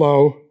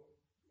follow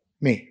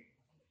me.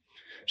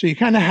 So you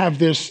kind of have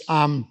this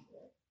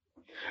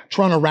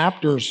Toronto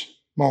Raptors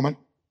moment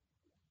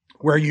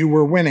where you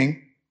were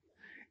winning,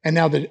 and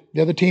now the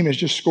other team has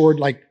just scored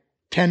like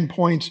 10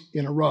 points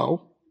in a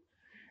row,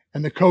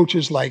 and the coach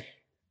is like,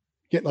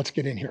 let's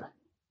get in here.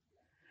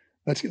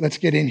 Let's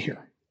get in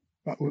here.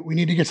 We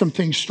need to get some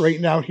things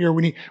straightened out here.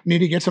 We need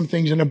to get some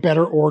things in a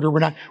better order. We're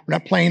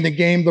not playing the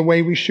game the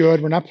way we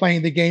should. We're not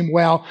playing the game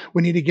well.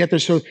 We need to get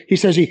this. So he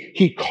says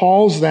he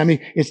calls them.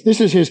 This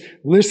is his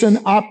listen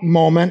up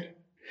moment.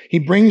 He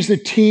brings the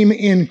team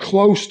in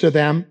close to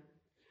them.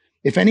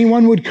 If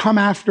anyone would come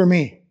after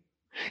me,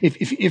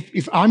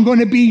 if I'm going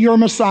to be your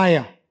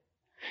Messiah,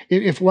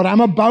 if what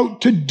I'm about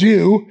to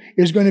do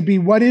is going to be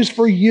what is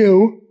for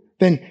you,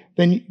 then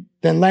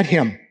let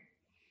him.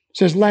 It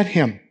says, let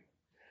him.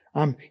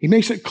 He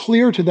makes it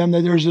clear to them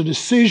that there's a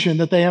decision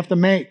that they have to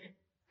make.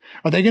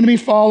 Are they going to be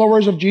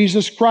followers of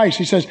Jesus Christ?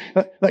 He says,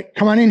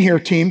 come on in here,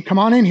 team. Come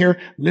on in here.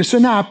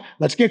 Listen up.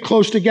 Let's get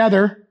close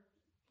together.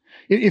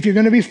 If you're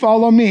going to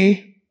follow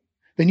me,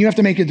 then you have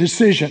to make a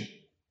decision.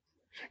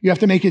 You have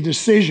to make a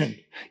decision.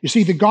 You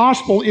see, the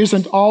gospel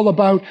isn't all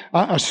about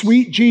a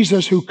sweet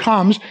Jesus who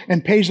comes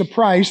and pays a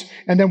price,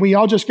 and then we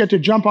all just get to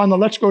jump on the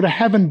let's go to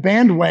heaven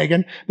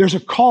bandwagon. There's a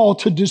call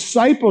to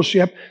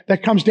discipleship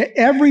that comes to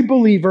every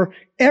believer,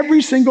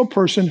 every single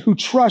person who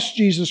trusts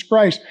Jesus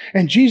Christ.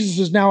 And Jesus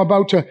is now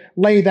about to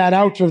lay that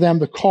out for them,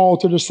 the call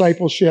to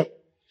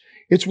discipleship.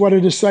 It's what a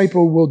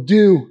disciple will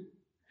do.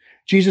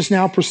 Jesus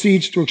now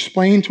proceeds to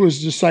explain to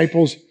his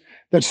disciples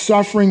that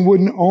suffering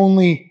wouldn't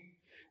only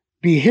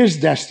be his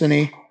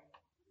destiny,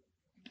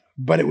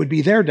 but it would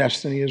be their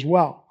destiny as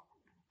well.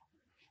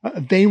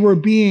 They were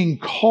being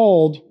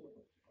called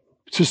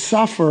to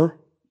suffer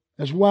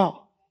as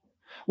well.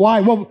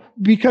 Why? Well,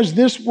 because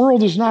this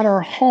world is not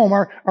our home.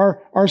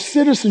 Our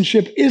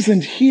citizenship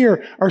isn't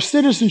here. Our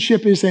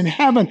citizenship is in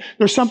heaven.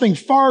 There's something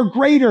far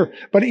greater.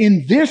 But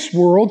in this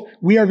world,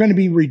 we are going to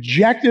be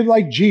rejected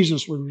like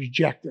Jesus was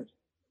rejected.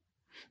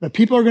 That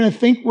people are going to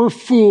think we're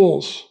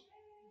fools.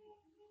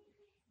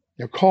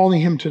 They're calling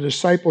him to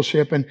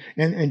discipleship,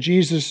 and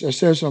Jesus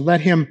says,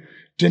 let him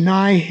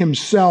deny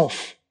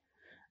himself.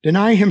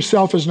 Deny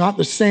himself is not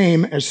the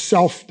same as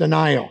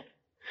self-denial.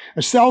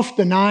 A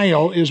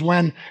self-denial is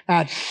when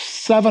at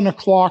 7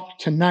 o'clock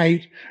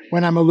tonight,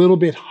 when I'm a little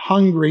bit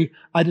hungry,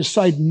 I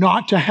decide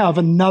not to have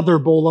another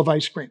bowl of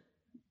ice cream.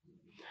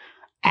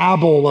 A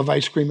bowl of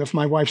ice cream if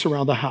my wife's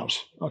around the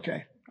house,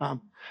 okay?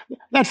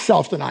 That's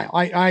self-denial.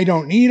 I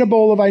don't need a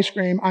bowl of ice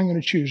cream. I'm going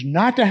to choose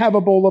not to have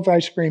a bowl of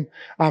ice cream.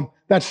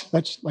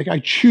 That's like I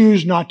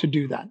choose not to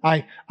do that.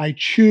 I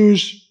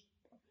choose,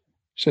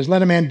 says,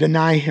 let a man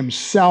deny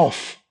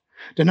himself.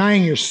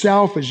 Denying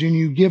yourself is when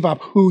you give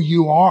up who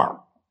you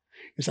are.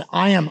 It's that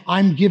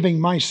I'm giving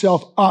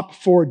myself up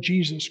for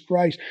Jesus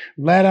Christ.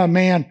 Let a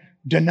man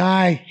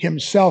deny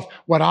himself.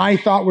 What I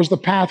thought was the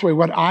pathway,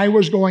 what I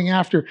was going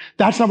after,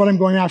 that's not what I'm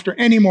going after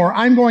anymore.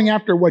 I'm going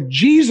after what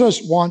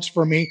Jesus wants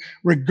for me,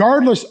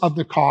 regardless of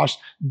the cost.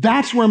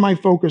 That's where my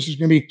focus is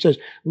going to be. It says,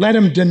 let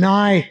him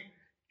deny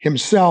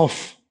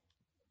himself.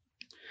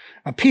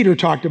 Peter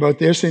talked about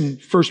this in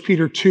 1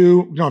 Peter 2.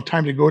 We don't have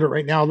time to go to it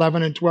right now,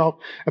 11 and 12.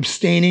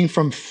 Abstaining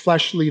from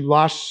fleshly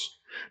lusts,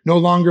 no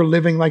longer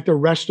living like the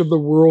rest of the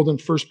world in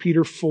 1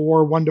 Peter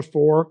 4,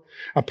 1-4.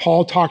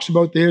 Paul talks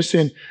about this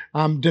in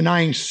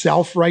denying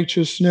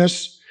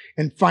self-righteousness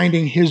and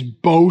finding his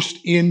boast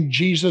in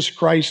Jesus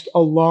Christ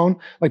alone.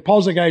 Like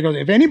Paul's the guy who goes,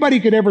 if anybody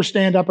could ever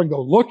stand up and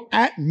go, look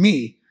at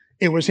me,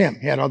 it was him.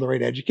 He had all the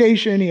right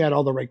education. He had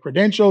all the right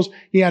credentials.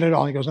 He had it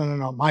all. He goes,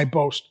 no, my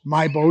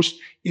boast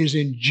is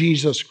in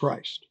Jesus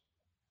Christ.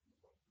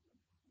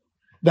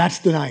 That's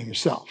denying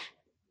yourself.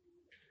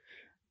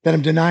 Let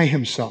him deny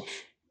himself.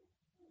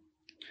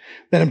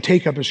 Let him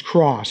take up his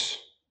cross.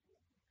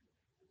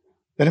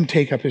 Let him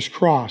take up his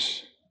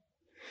cross.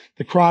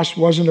 The cross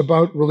wasn't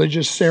about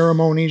religious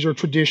ceremonies or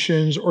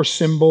traditions or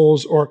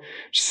symbols or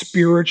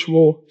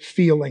spiritual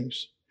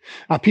feelings.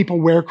 People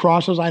wear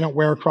crosses. I don't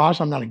wear a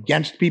cross. I'm not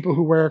against people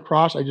who wear a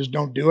cross. I just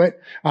don't do it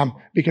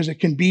because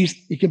it can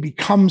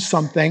become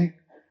something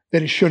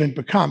that it shouldn't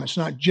become. It's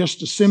not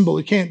just a symbol.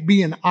 It can't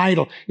be an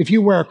idol. If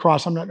you wear a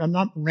cross, I'm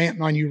not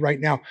ranting on you right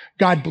now.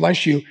 God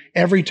bless you.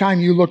 Every time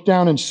you look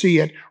down and see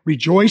it,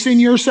 rejoice in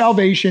your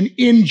salvation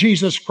in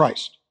Jesus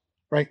Christ,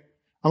 right?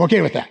 I'm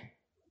okay with that.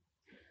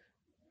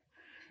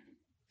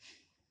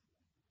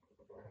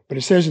 But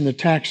it says in the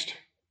text,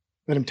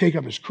 let him take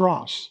up his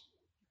cross.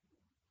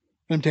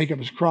 Let him take up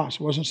his cross.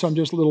 It wasn't some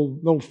just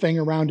little thing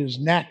around his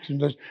neck.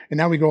 And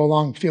now we go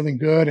along feeling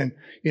good. And,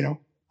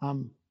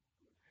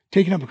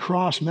 taking up a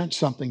cross meant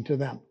something to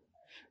them.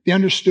 They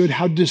understood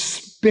how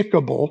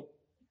despicable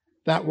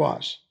that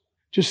was.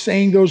 Just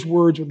saying those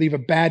words would leave a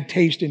bad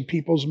taste in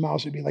people's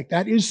mouths. It'd be like,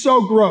 that is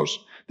so gross.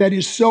 That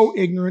is so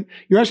ignorant.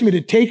 You're asking me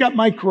to take up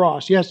my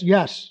cross.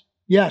 Yes.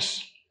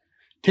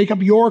 Take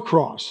up your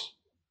cross.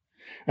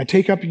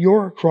 Take up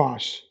your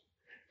cross.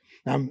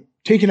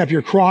 Taking up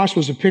your cross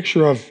was a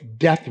picture of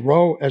death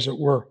row, as it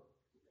were.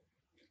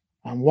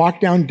 Walk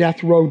down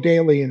death row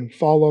daily and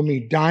follow me,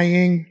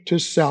 dying to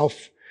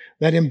self.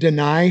 Let him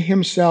deny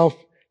himself,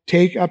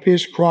 take up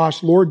his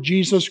cross. Lord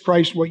Jesus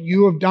Christ, what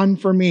you have done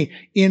for me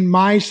in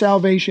my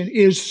salvation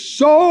is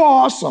so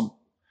awesome.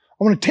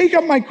 I want to take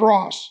up my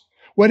cross.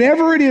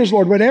 Whatever it is,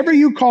 Lord, whatever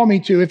you call me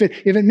to, if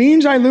it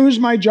means I lose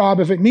my job,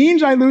 if it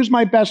means I lose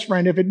my best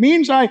friend, if it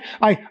means I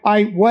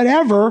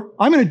whatever,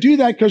 I'm going to do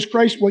that because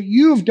Christ, what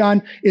you've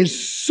done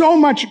is so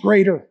much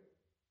greater.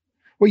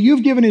 What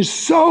you've given is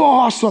so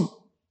awesome.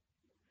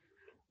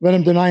 Let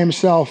him deny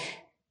himself,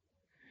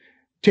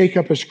 take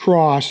up his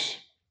cross.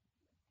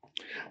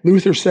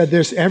 Luther said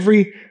this,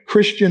 every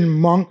Christian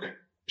must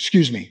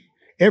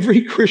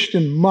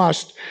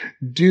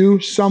do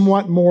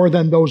somewhat more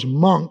than those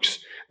monks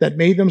that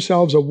made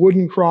themselves a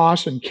wooden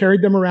cross and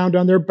carried them around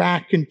on their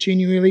back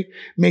continually,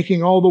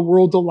 making all the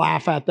world to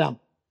laugh at them.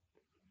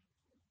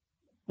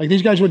 Like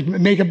these guys would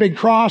make a big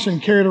cross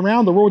and carry it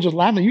around, the world would just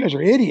laugh. You guys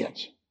are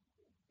idiots.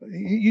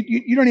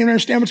 You don't even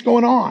understand what's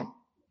going on.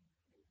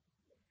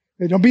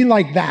 Don't be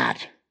like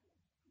that.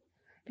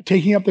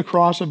 Taking up the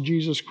cross of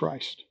Jesus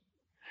Christ.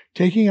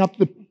 Taking up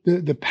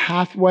the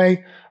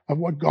pathway of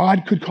what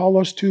God could call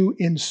us to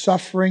in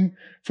suffering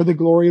for the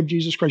glory of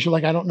Jesus Christ. You're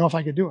like, I don't know if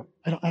I could do it.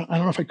 I don't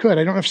know if I could.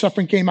 I don't know if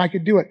suffering came, I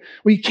could do it.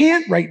 Well, you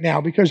can't right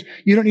now because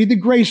you don't need the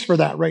grace for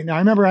that right now. I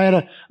remember I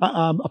had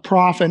a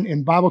prof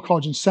in Bible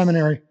college and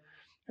seminary,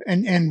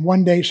 and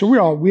one day, so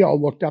we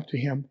all looked up to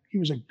him. He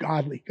was a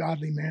godly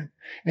man.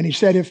 And he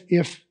said,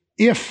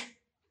 if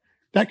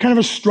that kind of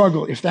a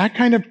struggle, if that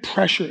kind of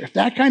pressure, if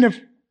that kind of,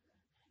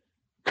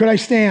 could I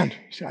stand?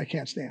 He said, I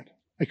can't stand.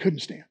 I couldn't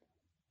stand.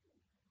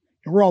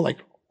 And we're all like,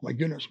 oh my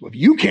goodness, well, if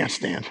you can't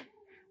stand,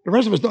 the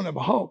rest of us don't have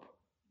a hope.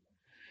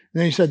 And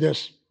then he said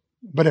this,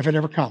 but if it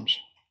ever comes,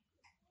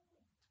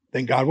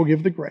 then God will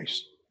give the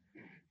grace,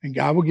 and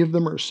God will give the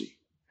mercy,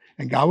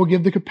 and God will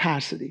give the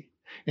capacity,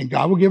 and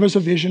God will give us a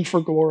vision for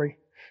glory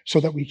so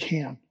that we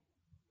can.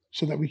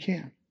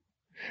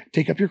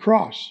 Take up your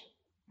cross.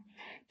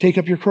 Take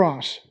up your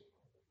cross.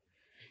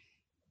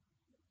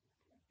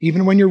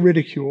 Even when you're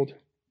ridiculed,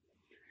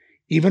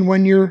 even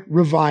when you're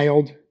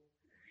reviled,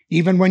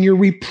 even when you're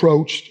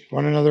reproached,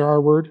 one another our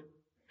word,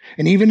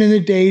 and even in the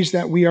days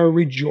that we are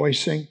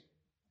rejoicing.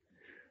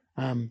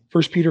 1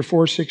 Peter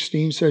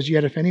 4:16 says,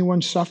 yet if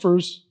anyone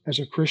suffers as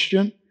a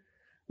Christian,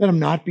 let him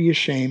not be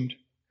ashamed,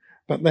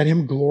 but let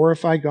him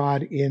glorify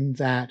God in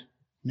that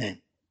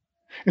name.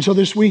 And so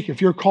this week,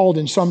 if you're called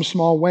in some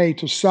small way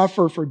to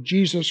suffer for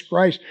Jesus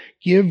Christ,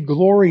 give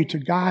glory to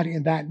God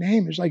in that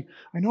name. It's like,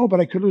 I know, but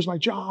I could lose my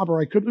job, or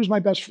I could lose my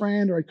best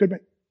friend, or I could...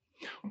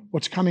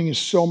 What's coming is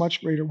so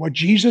much greater. What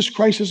Jesus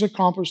Christ has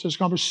accomplished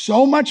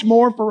so much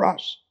more for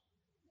us.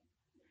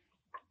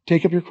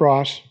 Take up your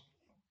cross.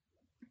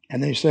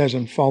 And then he says,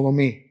 and follow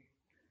me.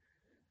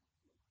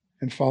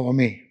 And follow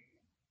me.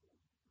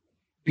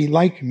 Be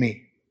like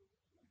me.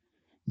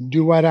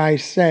 Do what I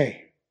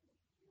say.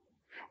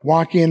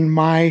 Walk in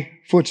my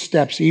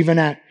footsteps, even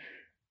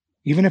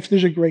if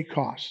there's a great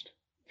cost.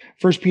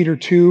 1 Peter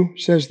 2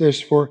 says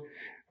this, for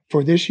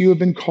this you have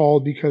been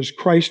called, because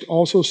Christ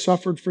also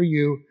suffered for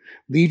you,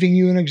 leaving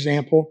you an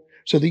example,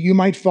 so that you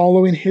might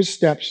follow in his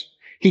steps.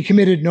 He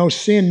committed no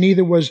sin,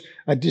 neither was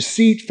a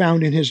deceit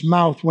found in his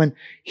mouth. When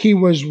he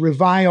was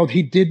reviled,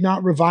 he did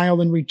not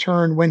revile in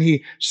return. When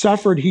he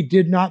suffered, he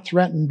did not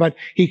threaten, but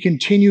he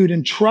continued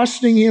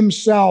entrusting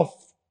himself.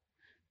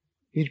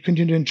 He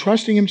continued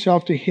entrusting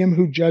himself to him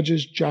who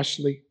judges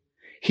justly.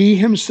 He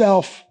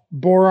himself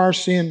bore our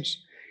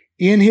sins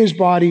in his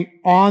body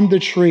on the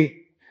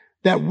tree,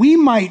 that we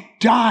might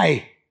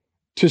die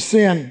to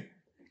sin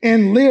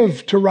and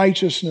live to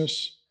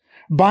righteousness.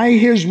 By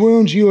his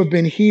wounds you have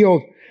been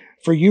healed,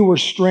 for you were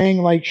straying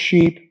like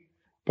sheep,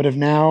 but have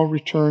now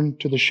returned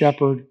to the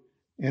shepherd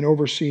and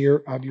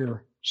overseer of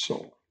your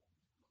soul.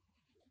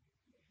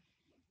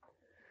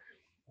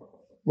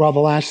 Well, the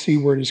last C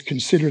word is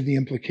consider the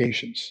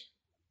implications.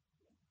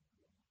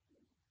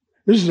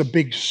 This is a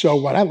big so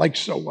what. I like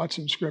so what's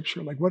in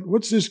Scripture. Like,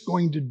 what's this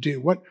going to do?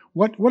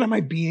 What am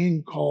I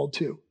being called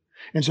to?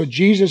 And so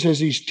Jesus, as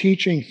he's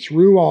teaching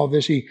through all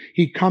this,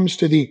 he comes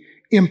to the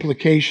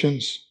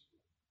implications.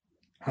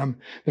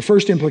 The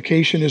first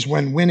implication is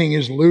when winning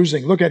is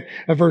losing. Look at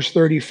verse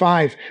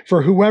 35.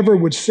 For whoever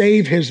would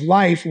save his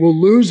life will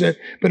lose it,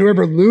 but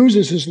whoever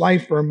loses his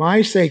life for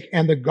my sake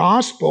and the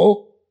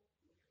gospel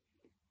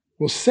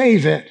will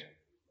save it.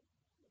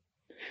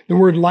 The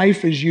word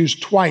life is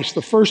used twice.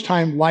 The first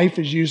time life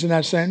is used in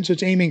that sentence,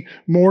 it's aiming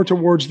more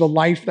towards the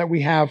life that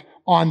we have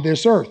on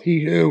this earth.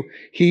 He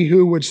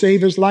who would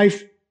save his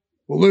life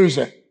will lose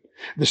it.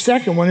 The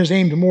second one is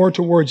aimed more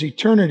towards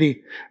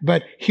eternity.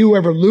 But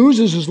whoever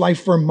loses his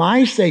life for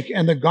my sake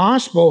and the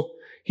gospel,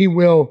 he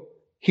will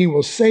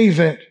save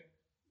it.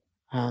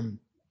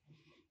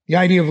 The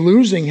idea of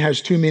losing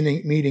has two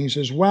meanings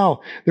as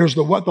well. There's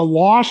what the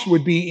loss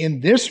would be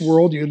in this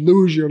world, you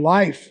lose your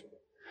life.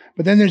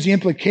 But then there's the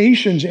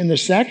implications in the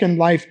second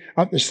life,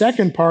 the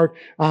second part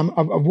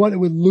of what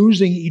we're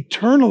losing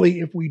eternally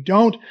if we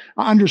don't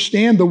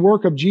understand the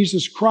work of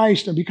Jesus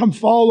Christ and become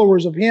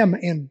followers of him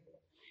and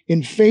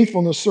in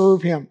faithfulness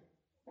serve him.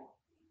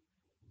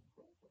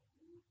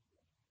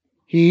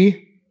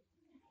 In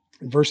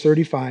verse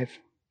 35,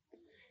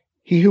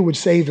 he who would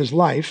save his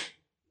life,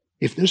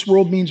 if this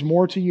world means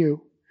more to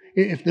you,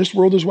 if this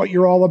world is what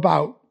you're all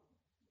about,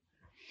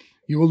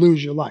 you will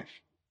lose your life.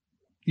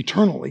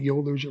 Eternally, you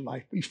will lose your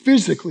life.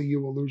 Physically,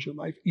 you will lose your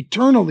life.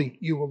 Eternally,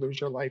 you will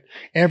lose your life.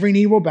 Every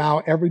knee will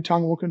bow, every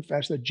tongue will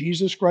confess that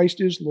Jesus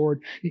Christ is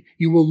Lord.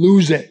 You will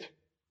lose it.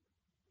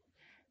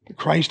 But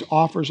Christ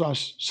offers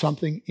us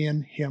something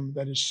in him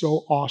that is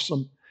so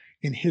awesome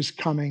in his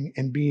coming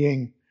and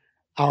being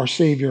our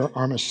Savior,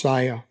 our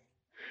Messiah.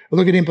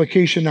 Look at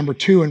implication number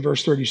 2 in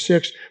verse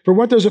 36. For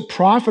what does it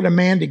profit a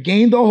man to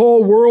gain the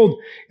whole world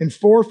and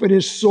forfeit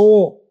his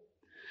soul?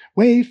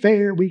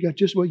 Wayfair, we got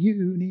just what you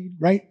need,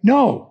 right?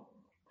 No.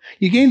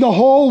 You gain the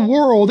whole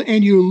world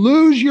and you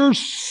lose your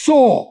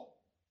soul.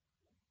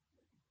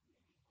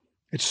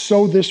 It's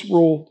so this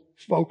world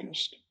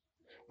focused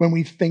when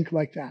we think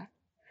like that.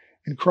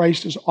 And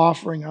Christ is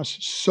offering us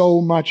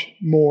so much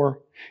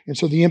more. And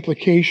so the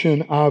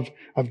implication of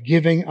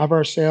giving of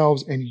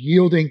ourselves and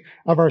yielding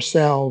of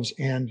ourselves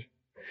and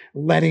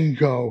letting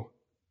go.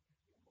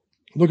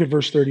 Look at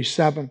verse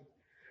 37.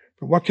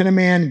 For what can a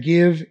man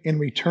give in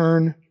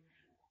return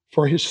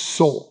for his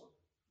soul?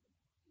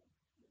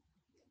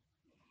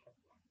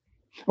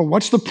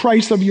 What's the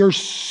price of your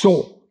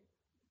soul?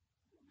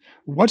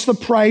 What's the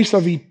price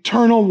of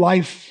eternal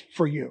life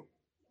for you?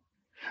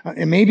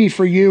 And maybe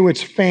for you,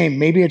 it's fame.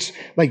 Maybe it's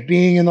like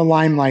being in the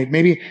limelight.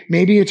 Maybe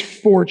it's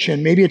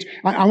fortune. Maybe it's,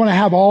 I want to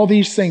have all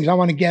these things. I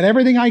want to get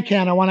everything I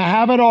can. I want to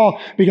have it all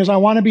because I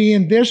want to be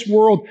in this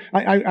world.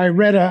 I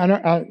read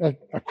a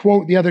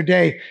quote the other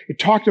day. It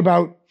talked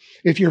about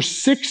if you're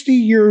 60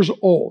 years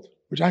old,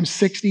 which I'm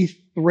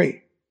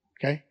 63,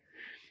 okay,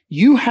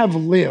 you have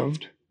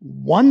lived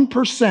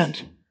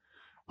 1%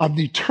 of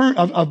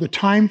the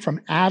time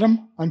from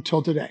Adam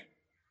until today.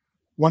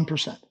 1%.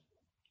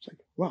 It's like,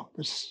 wow,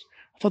 I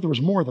thought there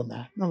was more than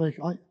that. No, like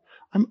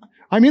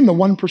I'm in the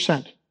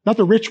 1%, not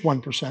the rich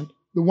 1%,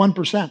 the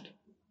 1%,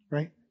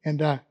 right?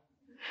 And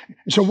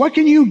so what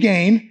can you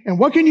gain and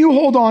what can you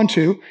hold on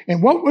to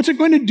and what's it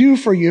going to do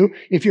for you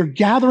if you're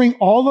gathering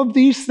all of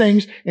these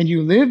things and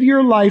you live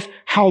your life?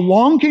 How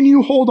long can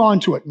you hold on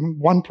to it?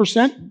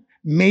 1%,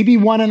 maybe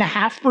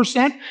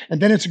 1.5%,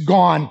 and then it's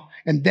gone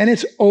and then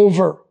it's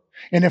over.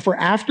 And if we're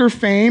after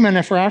fame and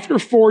if we're after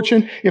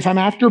fortune, if I'm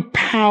after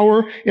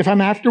power, if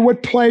I'm after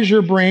what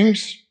pleasure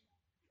brings,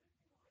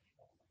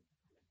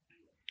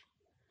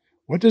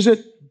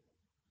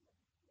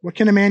 what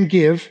can a man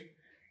give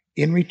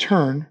in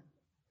return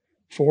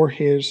for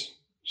his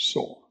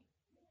soul?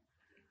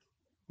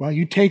 Well,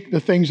 you take the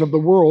things of the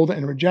world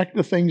and reject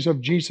the things of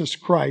Jesus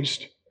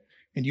Christ,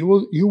 and you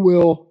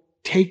will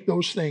take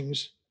those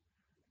things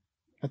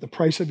at the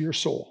price of your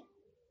soul.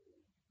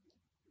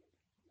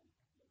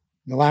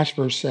 And the last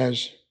verse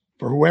says,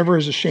 for whoever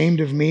is ashamed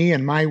of me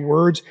and my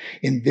words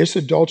in this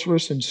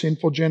adulterous and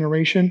sinful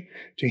generation,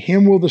 to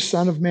him will the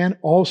Son of Man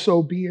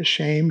also be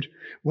ashamed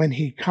when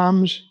he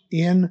comes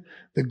in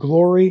the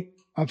glory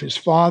of his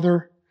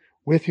Father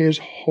with his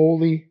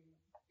holy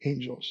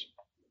angels.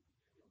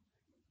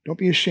 Don't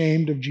be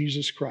ashamed of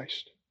Jesus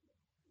Christ.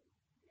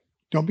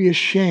 Don't be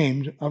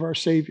ashamed of our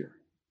Savior.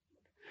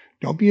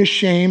 Don't be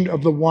ashamed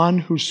of the one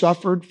who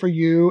suffered for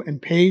you and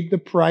paid the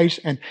price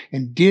and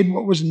did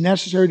what was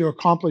necessary to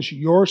accomplish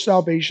your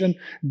salvation.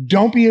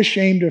 Don't be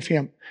ashamed of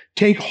him.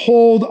 Take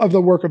hold of the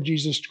work of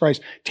Jesus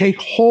Christ.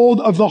 Take hold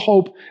of the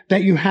hope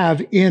that you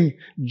have in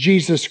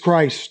Jesus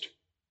Christ.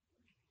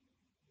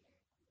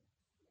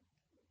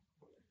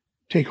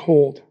 Take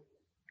hold.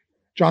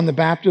 John the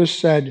Baptist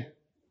said,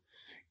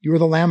 you are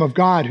the Lamb of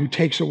God who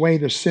takes away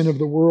the sin of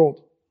the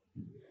world.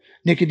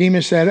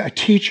 Nicodemus said, a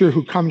teacher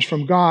who comes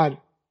from God.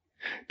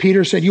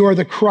 Peter said, you are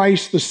the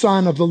Christ, the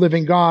Son of the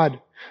living God.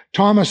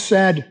 Thomas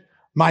said,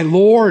 my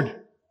Lord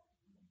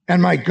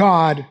and my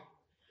God.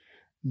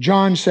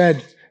 John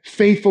said,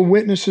 faithful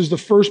witness is the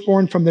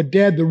firstborn from the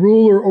dead, the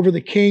ruler over the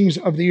kings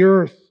of the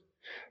earth.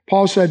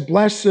 Paul said,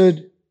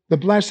 blessed, the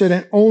blessed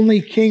and only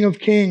King of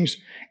kings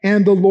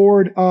and the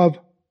Lord of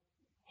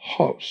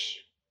hosts.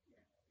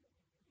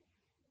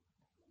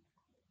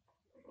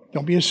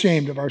 Don't be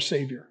ashamed of our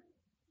Savior.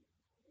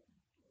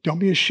 Don't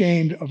be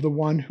ashamed of the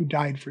one who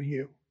died for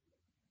you.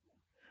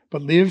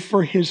 But live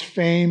for his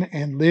fame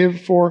and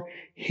live for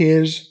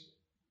his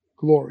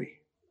glory.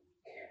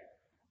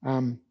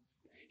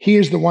 He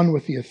is the one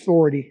with the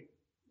authority.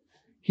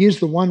 He is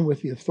the one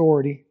with the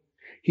authority.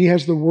 He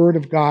has the word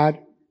of God,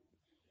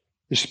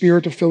 the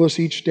Spirit to fill us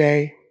each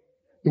day,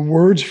 the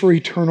words for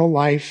eternal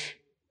life,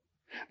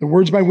 the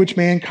words by which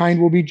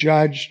mankind will be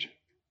judged,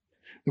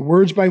 the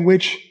words by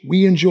which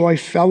we enjoy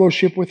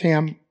fellowship with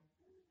him.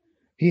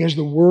 He has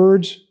the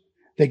words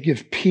that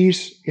give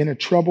peace in a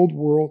troubled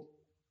world.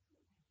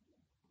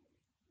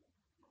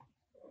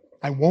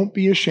 I won't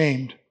be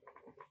ashamed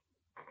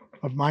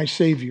of my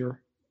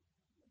Savior,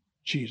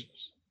 Jesus.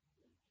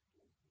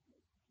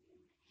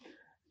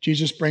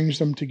 Jesus brings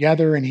them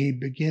together and he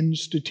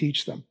begins to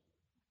teach them.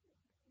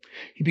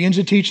 He begins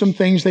to teach them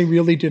things they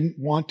really didn't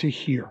want to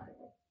hear.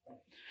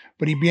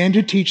 But he began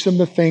to teach them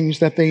the things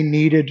that they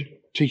needed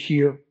to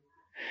hear.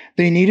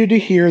 They needed to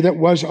hear that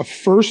was of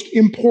first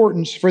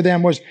importance for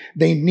them was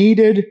they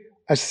needed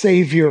a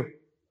Savior.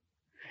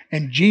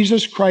 And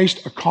Jesus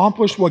Christ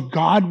accomplished what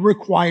God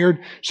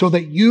required so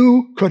that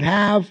you could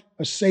have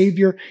a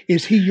Savior.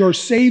 Is he your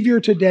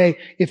Savior today?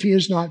 If he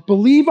is not,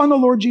 believe on the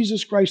Lord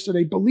Jesus Christ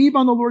today. Believe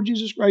on the Lord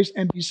Jesus Christ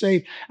and be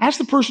saved. Ask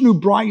the person who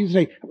brought you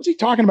today, what's he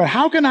talking about?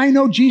 How can I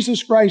know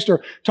Jesus Christ?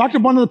 Or talk to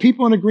one of the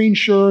people in a green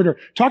shirt, or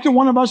talk to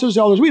one of us as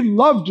elders. We'd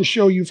love to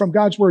show you from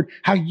God's word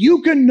how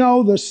you can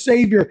know the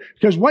Savior,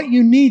 because what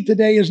you need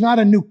today is not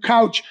a new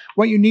couch.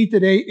 What you need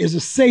today is a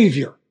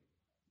Savior.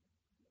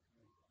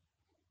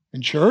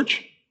 In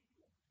church,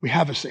 we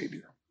have a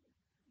Savior.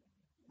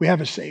 We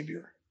have a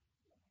Savior.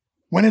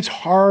 When it's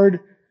hard,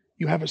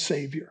 you have a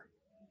Savior.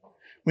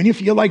 When you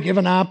feel like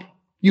giving up,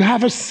 you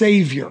have a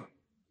Savior.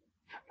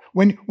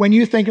 When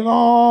you think,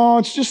 oh,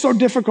 it's just so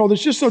difficult,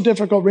 it's just so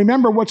difficult,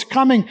 remember what's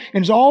coming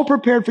and is all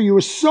prepared for you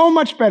is so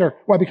much better.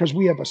 Why? Because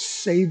we have a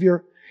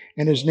Savior,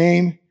 and his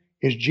name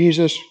is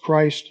Jesus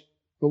Christ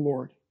the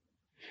Lord.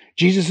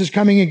 Jesus is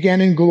coming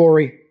again in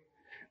glory,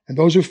 and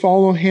those who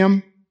follow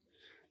him,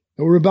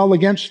 you'll rebel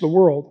against the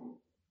world.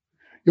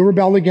 You'll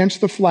rebel against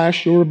the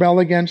flesh. You'll rebel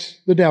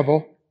against the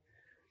devil.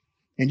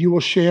 And you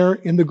will share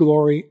in the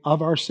glory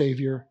of our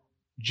Savior,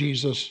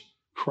 Jesus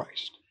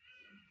Christ.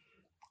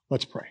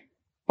 Let's pray.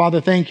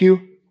 Father, thank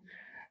you.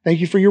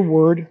 Thank you for your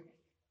word.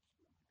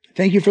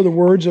 Thank you for the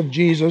words of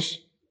Jesus.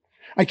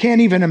 I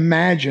can't even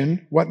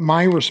imagine what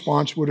my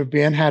response would have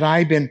been had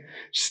I been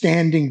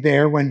standing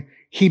there when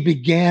he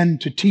began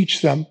to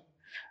teach them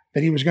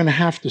that he was going to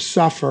have to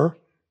suffer,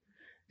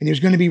 and he was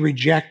going to be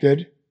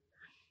rejected,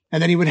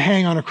 and then he would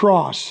hang on a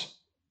cross.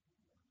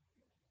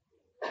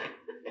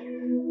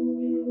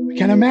 I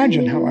can't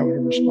imagine how I would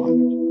have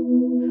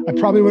responded. I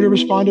probably would have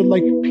responded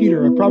like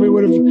Peter. I probably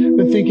would have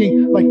been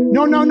thinking like,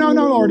 no,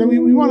 Lord,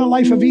 we want a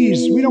life of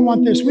ease. We don't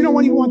want this. We don't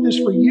even want this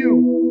for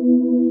you.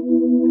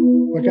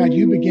 But God,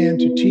 you began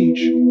to teach.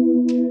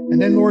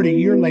 And then, Lord, a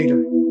year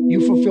later,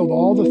 you fulfilled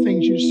all the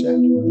things you said.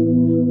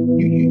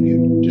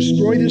 You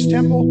destroy this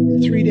temple,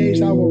 in 3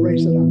 days I will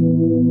raise it up.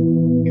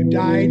 You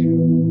died, you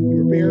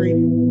were buried,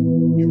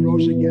 you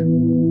rose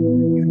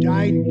again. You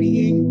died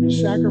being the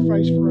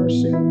sacrifice for our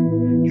sin.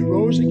 You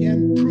rose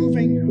again,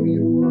 proving who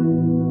you were.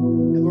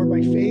 And Lord,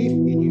 by faith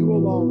in you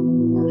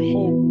alone, our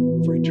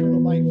hope for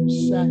eternal life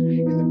is set.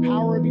 In the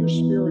power of your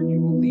Spirit,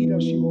 you will lead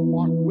us, you will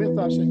walk with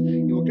us,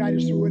 and you will guide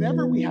us through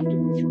whatever we have to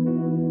go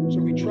through. So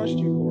we trust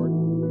you, Lord,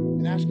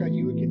 and ask God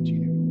you would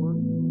continue to work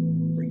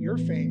for your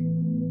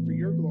fame, for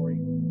your glory,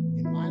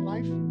 in my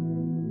life,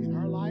 in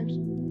our lives,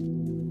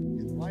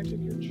 in the lives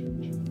of your church.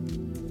 We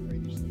pray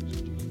these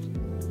things in Jesus' name.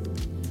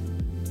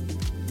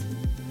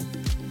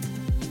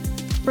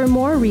 For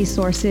more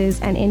resources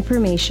and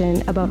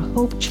information about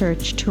Hope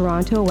Church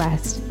Toronto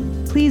West,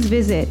 please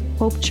visit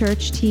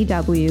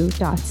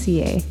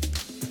hopechurchtw.ca.